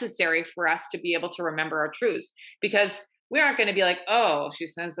is necessary for us to be able to remember our truths, because we aren't going to be like, oh, she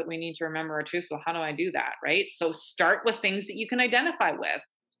says that we need to remember our truths. So how do I do that? Right. So start with things that you can identify with.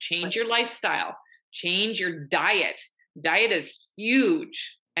 Change your lifestyle, change your diet. Diet is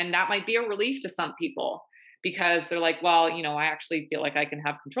huge. And that might be a relief to some people, because they're like, well, I actually feel like I can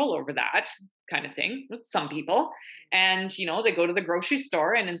have control over that kind of thing with some people. And, they go to the grocery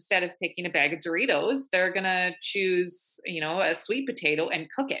store, and instead of taking a bag of Doritos, they're going to choose, a sweet potato and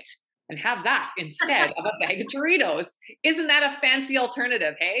cook it. and have that instead of a bag of Doritos. Isn't that a fancy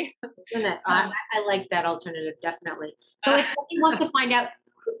alternative? Hey. Isn't it? I like that alternative, definitely. So if somebody wants to find out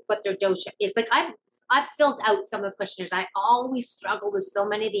what their dosha is, like I've filled out some of those questionnaires. I always struggle with so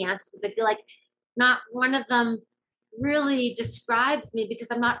many of the answers because I feel like not one of them really describes me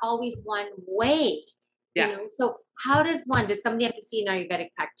because I'm not always one way. Yeah. You know, so does somebody have to see an Ayurvedic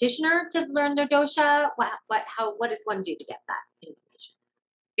practitioner to learn their dosha? What does one do to get that information?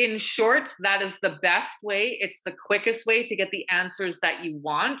 In short, that is the best way. It's the quickest way to get the answers that you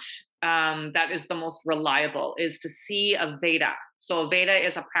want. That is the most reliable, is to see a Veda. So a Veda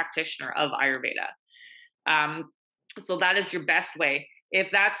is a practitioner of Ayurveda. So that is your best way. If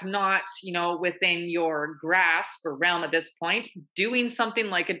that's not, within your grasp or realm at this point, doing something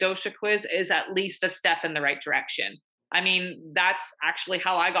like a dosha quiz is at least a step in the right direction. I mean, that's actually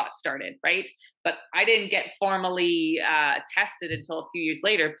how I got started, right? But I didn't get formally tested until a few years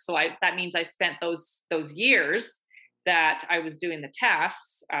later. So that means I spent those years that I was doing the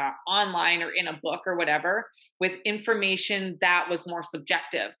tests online or in a book or whatever with information that was more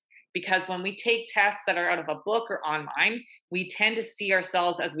subjective. Because when we take tests that are out of a book or online, we tend to see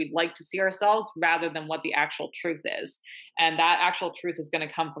ourselves as we'd like to see ourselves rather than what the actual truth is. And that actual truth is going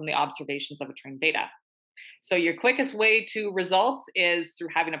to come from the observations of a trained Veda. So your quickest way to results is through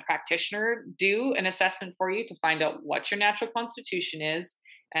having a practitioner do an assessment for you to find out what your natural constitution is.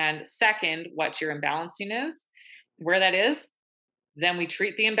 And second, what your imbalancing is, where that is. Then we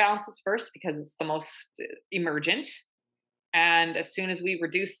treat the imbalances first because it's the most emergent. And as soon as we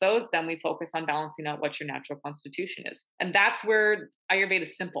reduce those, then we focus on balancing out what your natural constitution is. And that's where Ayurveda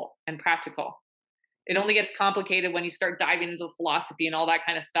is simple and practical. It only gets complicated when you start diving into philosophy and all that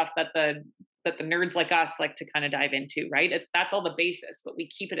kind of stuff that the nerds like us like to kind of dive into, right? That's all the basis, but we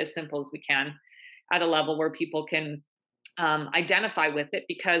keep it as simple as we can at a level where people can identify with it,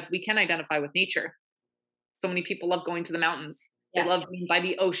 because we can identify with nature. So many people love going to the mountains. Yes. They love being by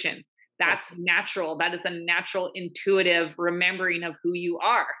the ocean. That's natural. That is a natural, intuitive remembering of who you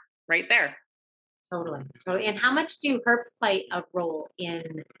are right there. Totally. And how much do herbs play a role in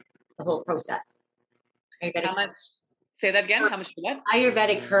the whole process? How much? Say that again. Herbs. How much for what?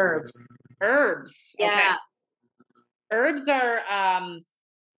 Ayurvedic herbs. Herbs. Yeah. Okay. Herbs are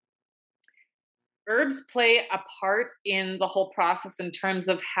herbs play a part in the whole process in terms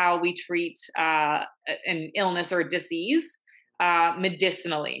of how we treat an illness or a disease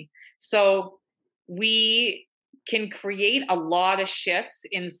medicinally. So we can create a lot of shifts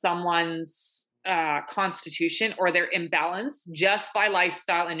in someone's constitution or their imbalance just by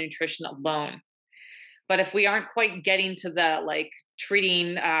lifestyle and nutrition alone. But if we aren't quite getting to the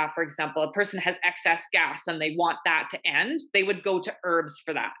treating, for example, a person has excess gas and they want that to end, they would go to herbs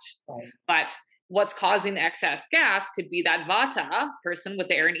for that. Right. But what's causing the excess gas could be that Vata person with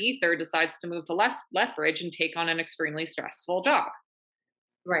the air and ether decides to move to Lethbridge and take on an extremely stressful job.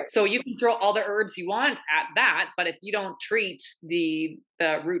 Right. So you can throw all the herbs you want at that, but if you don't treat the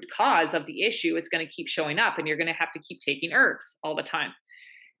root cause of the issue, it's going to keep showing up, and you're going to have to keep taking herbs all the time.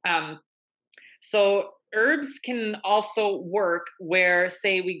 So herbs can also work where,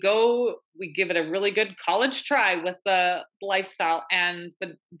 say, we give it a really good college try with the lifestyle and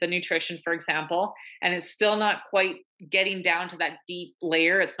the nutrition, for example, and it's still not quite getting down to that deep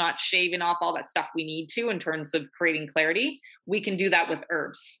layer. It's not shaving off all that stuff we need to in terms of creating clarity. We can do that with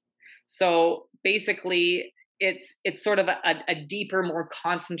herbs. So basically, it's sort of a deeper, more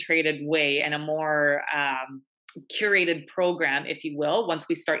concentrated way and a more curated program, if you will, once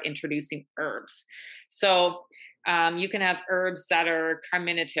we start introducing herbs. So you can have herbs that are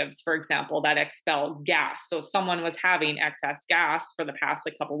carminatives, for example, that expel gas. So someone was having excess gas for the past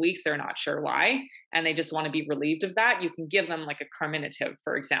couple of weeks, they're not sure why, and they just want to be relieved of that. You can give them a carminative,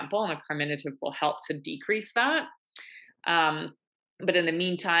 for example, and a carminative will help to decrease that. But in the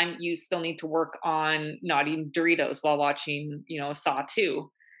meantime, you still need to work on not eating Doritos while watching, Saw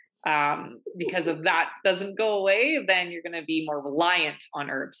 2. Because if that doesn't go away, then you're going to be more reliant on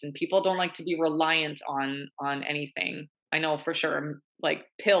herbs, and people don't like to be reliant on anything. I know for sure, like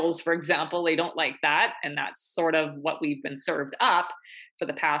pills, for example, they don't like that. And that's sort of what we've been served up for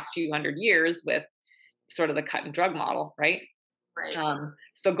the past few hundred years with sort of the cut and drug model. Right. Right.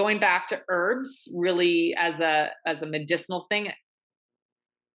 So going back to herbs really as a medicinal thing,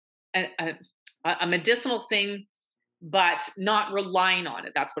 a medicinal thing, but not relying on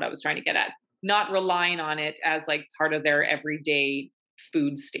it. That's what I was trying to get at. Not relying on it as part of their everyday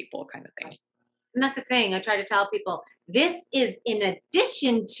food staple kind of thing. And that's the thing. I try to tell people, this is in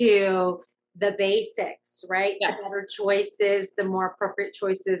addition to the basics, right? Yes. The better choices, the more appropriate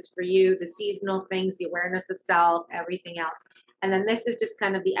choices for you, the seasonal things, the awareness of self, everything else. And then this is just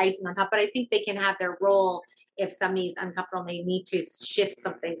kind of the icing on top. But I think they can have their role if somebody's uncomfortable and they need to shift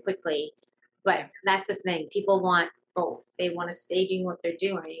something quickly. But Yeah. that's the thing. People want both. They want to stay doing what they're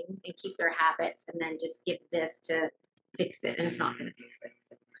doing and keep their habits and then just give this to fix it. And it's not going to fix it.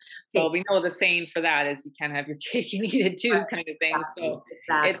 So, okay. Well, we know the saying for that is you can't have your cake and eat it too, kind of thing. Exactly. So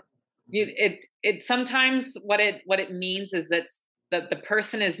Exactly. it sometimes what it means is that the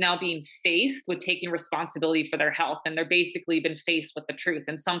person is now being faced with taking responsibility for their health, and they're basically been faced with the truth.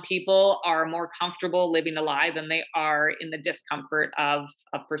 And some people are more comfortable living a lie than they are in the discomfort of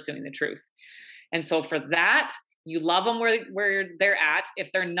pursuing the truth. And so for that, you love them where they're at.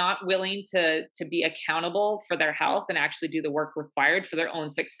 If they're not willing to be accountable for their health and actually do the work required for their own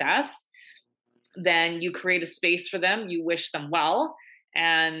success, then you create a space for them. You wish them well,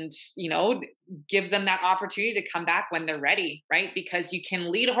 and give them that opportunity to come back when they're ready, right? Because you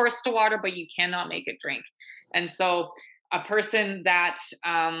can lead a horse to water, but you cannot make it drink. And so a person that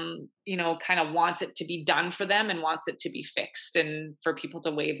kind of wants it to be done for them and wants it to be fixed and for people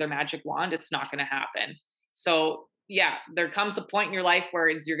to wave their magic wand, it's not going to happen. So yeah, there comes a point in your life where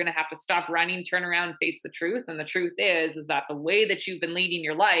you're going to have to stop running, turn around, and face the truth. And the truth is that the way that you've been leading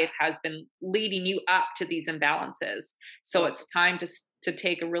your life has been leading you up to these imbalances. So it's time to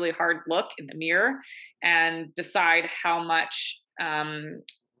take a really hard look in the mirror and decide how much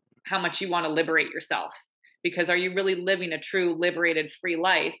you want to liberate yourself. Because are you really living a true, liberated, free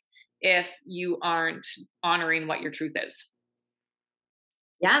life if you aren't honoring what your truth is?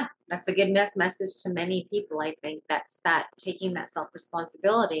 Yeah, that's a good message to many people. I think that's that taking that self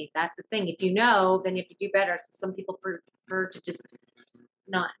responsibility. That's the thing. If you know, then you have to do better. So some people prefer to just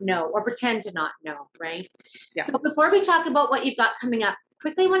not know or pretend to not know, right? Yeah. So before we talk about what you've got coming up,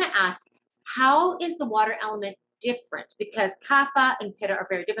 quickly want to ask, how is the water element different? Because kapha and pitta are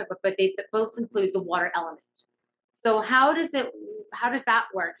very different, but they both include the water element. So how does that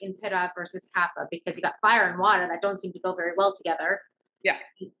work in pitta versus kapha? Because you got fire and water that don't seem to go very well together. Yeah.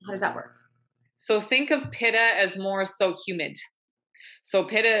 How does that work? So think of pitta as more so humid. So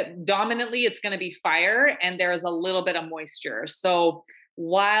pitta dominantly it's going to be fire, and there's a little bit of moisture. So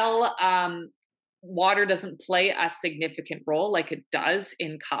while water doesn't play a significant role like it does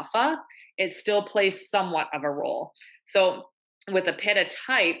in kapha, it still plays somewhat of a role. So with a pitta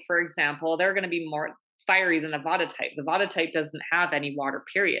type, for example, they're going to be more fiery than the vata type. The vata type doesn't have any water,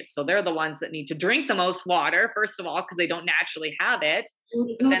 period. So they're the ones that need to drink the most water, first of all, because they don't naturally have it.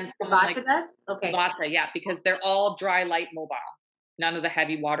 But then The vata does? Okay. vata, yeah, because they're all dry, light, mobile. None of the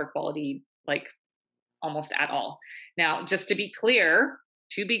heavy water quality, like almost at all. Now, just to be clear,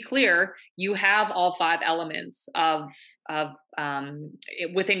 you have all five elements of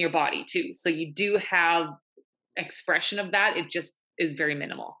within your body too. So you do have expression of that. It just is very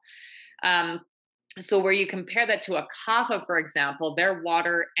minimal. So where you compare that to a kapha, for example, they're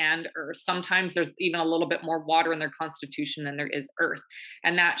water and earth. Sometimes there's even a little bit more water in their constitution than there is earth.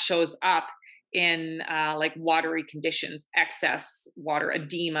 And that shows up in like watery conditions, excess water,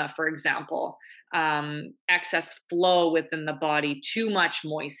 edema, for example, excess flow within the body, too much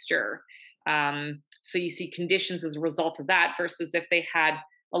moisture. So you see conditions as a result of that versus if they had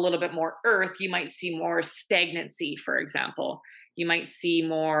a little bit more earth, you might see more stagnancy, for example. You might see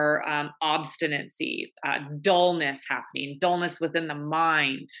more obstinacy, dullness happening, dullness within the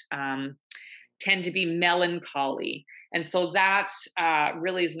mind, tend to be melancholy. And so that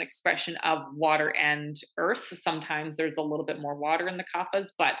really is an expression of water and earth. Sometimes there's a little bit more water in the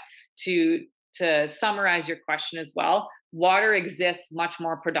kaphas, but to summarize your question as well, water exists much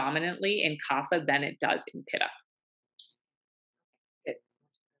more predominantly in kapha than it does in pitta.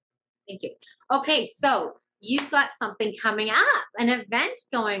 Thank you. Okay, so you've got something coming up, an event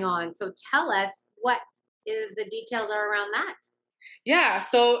going on. So tell us what the details are around that. Yeah.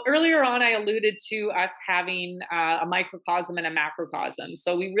 So earlier on, I alluded to us having a microcosm and a macrocosm.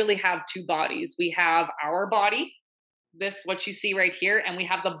 So we really have two bodies. We have our body, this, what you see right here, and we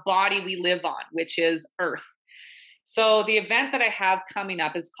have the body we live on, which is Earth. So the event that I have coming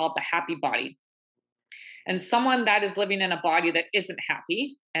up is called the Happy Body. And someone that is living in a body that isn't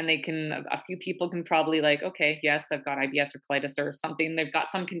happy, and a few people can probably like, okay, yes, I've got IBS or colitis or something. They've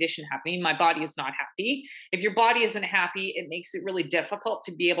got some condition happening. My body is not happy. If your body isn't happy, it makes it really difficult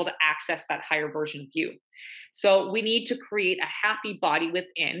to be able to access that higher version of you. So we need to create a happy body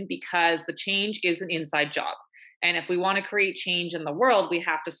within because the change is an inside job. And if we want to create change in the world, we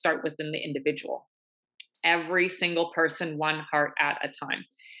have to start within the individual. Every single person, one heart at a time.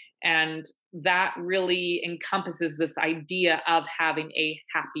 And that really encompasses this idea of having a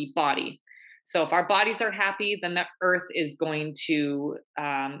happy body. So if our bodies are happy, then the earth is going to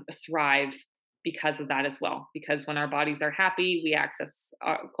thrive because of that as well. Because when our bodies are happy, we access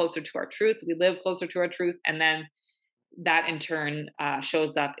closer to our truth, we live closer to our truth, and then that in turn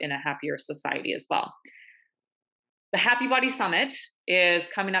shows up in a happier society as well. The Happy Body Summit is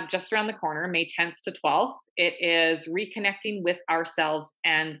coming up just around the corner, May 10th to 12th. It is reconnecting with ourselves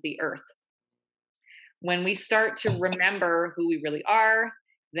and the earth. When we start to remember who we really are,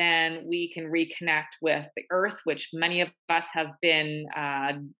 then we can reconnect with the earth, which many of us have been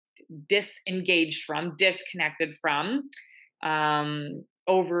disengaged from, disconnected from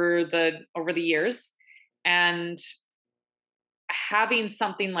over the years. And having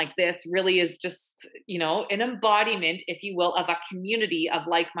something like this really is just, an embodiment, if you will, of a community of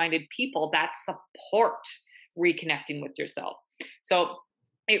like-minded people that support reconnecting with yourself. So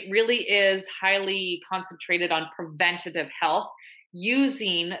it really is highly concentrated on preventative health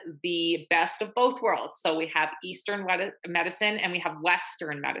using the best of both worlds. So we have Eastern medicine and we have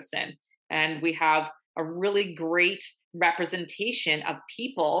Western medicine, and we have a really great representation of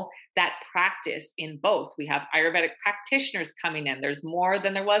people that practice in both. We have Ayurvedic practitioners coming in. There's more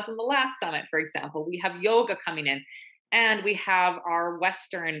than there was in the last summit, for example. We have yoga coming in, and we have our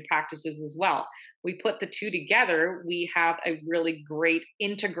Western practices as well. We put the two together, we have a really great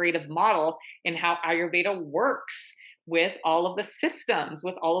integrative model in how Ayurveda works with all of the systems,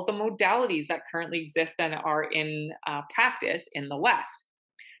 with all of the modalities that currently exist and are in practice in the West.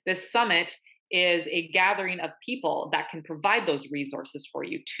 This summit is a gathering of people that can provide those resources for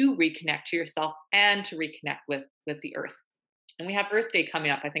you to reconnect to yourself and to reconnect with the earth. And we have Earth Day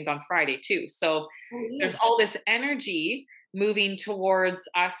coming up, I think, on Friday too. So there's all this energy moving towards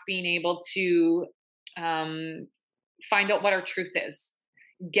us being able to find out what our truth is,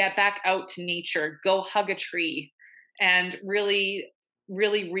 get back out to nature, go hug a tree, and really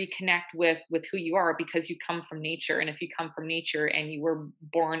reconnect with who you are, because you come from nature. And if you come from nature and you were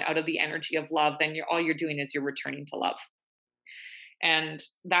born out of the energy of love, then all you're doing is you're returning to love. And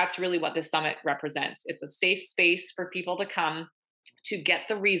that's really what this summit represents. It's a safe space for people to come to get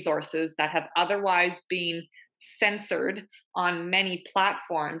the resources that have otherwise been censored on many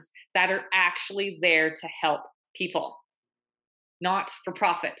platforms that are actually there to help people, not for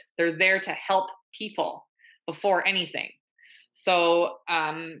profit. They're there to help people before anything. So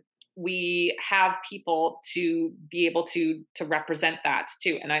we have people to be able to represent that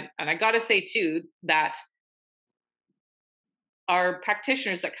too. And I got to say too that our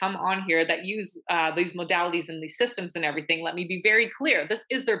practitioners that come on here that use these modalities and these systems and everything, let me be very clear, this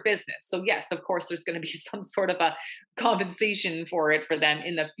is their business. So yes, of course, there's going to be some sort of a compensation for them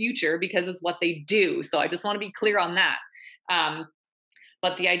in the future, because it's what they do. So I just want to be clear on that.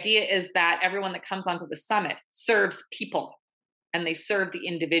 But the idea is that everyone that comes onto the summit serves people, and they serve the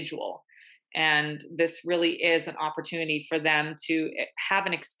individual. And this really is an opportunity for them to have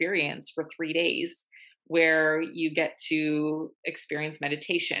an experience for 3 days where you get to experience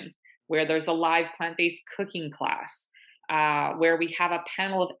meditation, where there's a live plant-based cooking class, where we have a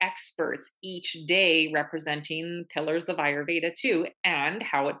panel of experts each day representing pillars of Ayurveda too, and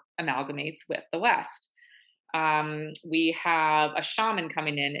how it amalgamates with the West. We have a shaman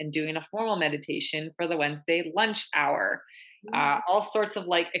coming in and doing a formal meditation for the Wednesday lunch hour. All sorts of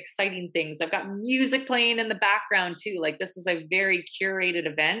exciting things. I've got music playing in the background too. This is a very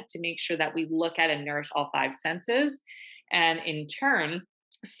curated event to make sure that we look at and nourish all 5 senses, and in turn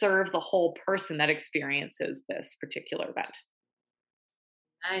serve the whole person that experiences this particular event.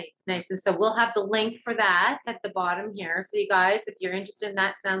 Nice. And so we'll have the link for that at the bottom here. So you guys, if you're interested in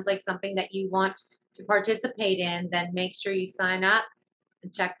that, sounds like something that you want to participate in, then make sure you sign up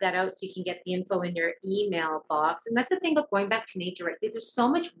and check that out so you can get the info in your email box. And that's the thing about going back to nature, right? There's so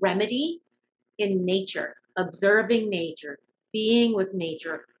much remedy in nature, observing nature, being with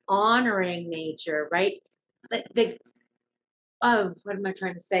nature, honoring nature, right? What am I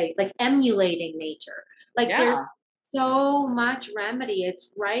trying to say? Emulating nature. There's so much remedy. It's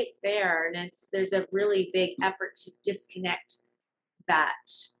right there. And there's a really big effort to disconnect that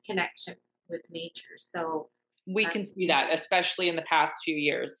connection with nature. So we can see that, especially in the past few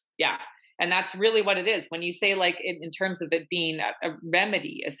years. Yeah. And that's really what it is. When you say in terms of it being a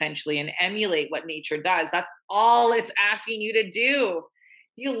remedy, essentially, and emulate what nature does, that's all it's asking you to do.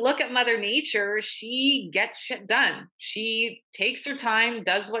 You look at Mother Nature, she gets shit done. She takes her time,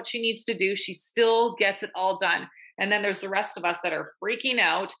 does what she needs to do. She still gets it all done. And then there's the rest of us that are freaking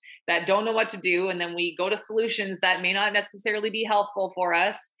out, that don't know what to do. And then we go to solutions that may not necessarily be healthful for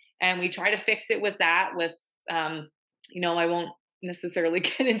us. And we try to fix it with I won't necessarily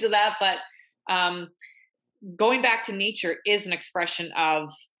get into that, but going back to nature is an expression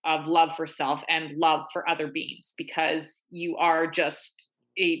of love for self and love for other beings, because you are just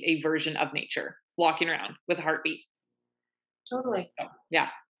a version of nature, walking around with a heartbeat. Totally. So, yeah.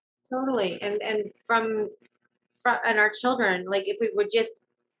 Totally. And and our children, like if we would just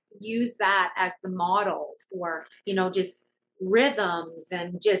use that as the model for, just rhythms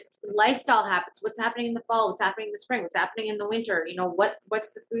and just lifestyle habits. What's happening in the fall? What's happening in the spring? What's happening in the winter?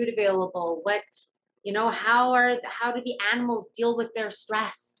 What's the food available? How do the animals deal with their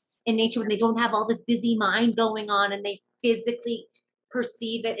stress in nature when they don't have all this busy mind going on and they physically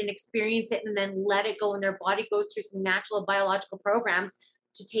perceive it and experience it and then let it go and their body goes through some natural biological programs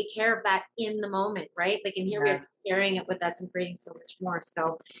to take care of that in the moment, right? Like, and here we are Yes. sharing it with us and creating so much more.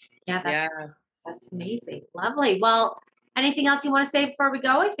 So yeah, Yes. that's amazing. Lovely. Well, anything else you want to say before we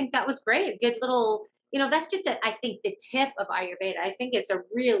go? I think that was great. A good little, that's just I think the tip of Ayurveda. I think it's a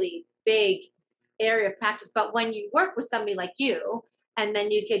really big area of practice. But when you work with somebody like you, and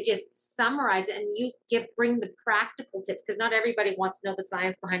then you could just summarize it and bring the practical tips, because not everybody wants to know the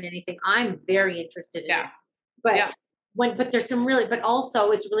science behind anything. I'm very interested in it. But Yeah. but there's some really, but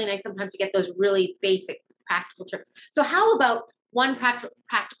also it's really nice sometimes to get those really basic practical tips. So how about one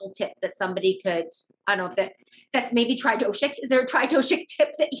practical tip that somebody could, I don't know if that's maybe tridoshic. Is there a tridoshic tip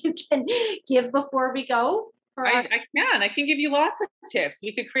that you can give before we go? I can give you lots of tips.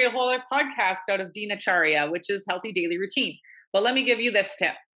 We could create a whole other podcast out of Dinacharya, which is healthy daily routine. But let me give you this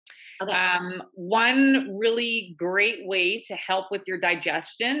tip. Okay. One really great way to help with your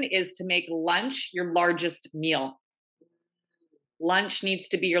digestion is to make lunch your largest meal. Lunch needs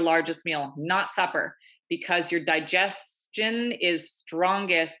to be your largest meal, not supper, because your digestion is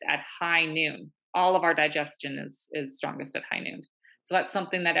strongest at high noon. All of our digestion is strongest at high noon. So that's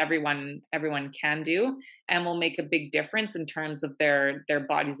something that everyone can do and will make a big difference in terms of their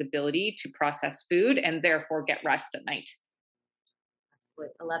body's ability to process food and therefore get rest at night.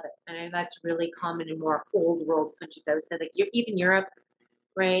 Absolutely. I love it. And that's really common in more old world countries. I would say like even Europe,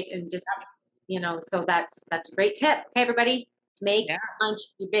 right? And just, so that's a great tip. Okay, everybody, make lunch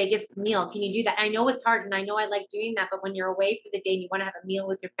your biggest meal. Can you do that? I know it's hard and I know I like doing that, but when you're away for the day and you want to have a meal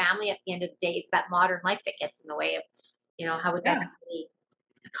with your family at the end of the day, it's that modern life that gets in the way of, how it doesn't really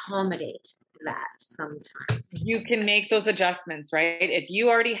accommodate that sometimes. You can make those adjustments, right? If you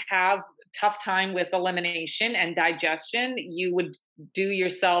already have tough time with elimination and digestion, you would do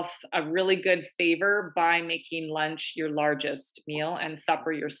yourself a really good favor by making lunch your largest meal and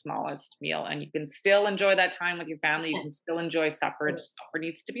supper your smallest meal. And you can still enjoy that time with your family. You can still enjoy supper. Supper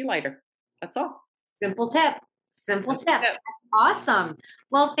needs to be lighter. That's all. Simple tip. That's awesome.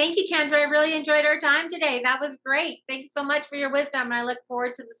 Well, thank you, Kendra. I really enjoyed our time today. That was great. Thanks so much for your wisdom. I look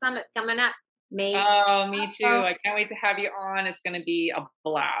forward to the summit coming up. Oh, me too. I can't wait to have you on. It's going to be a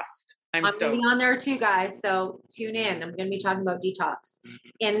blast. I'm going to be on there too, guys. So tune in. I'm going to be talking about detox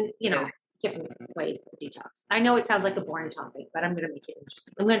and, different ways of detox. I know it sounds like a boring topic, but I'm going to make it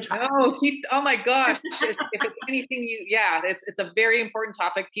interesting. I'm going to try. Oh my gosh. If it's anything it's a very important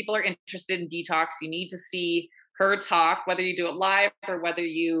topic. People are interested in detox. You need to see her talk, whether you do it live or whether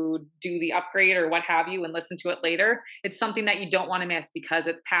you do the upgrade or what have you and listen to it later. It's something that you don't want to miss because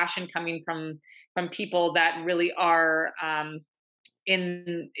it's passion coming from people that really are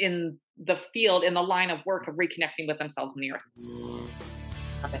in the field, in the line of work of reconnecting with themselves and the earth.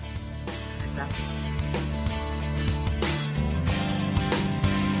 Love it. Exactly.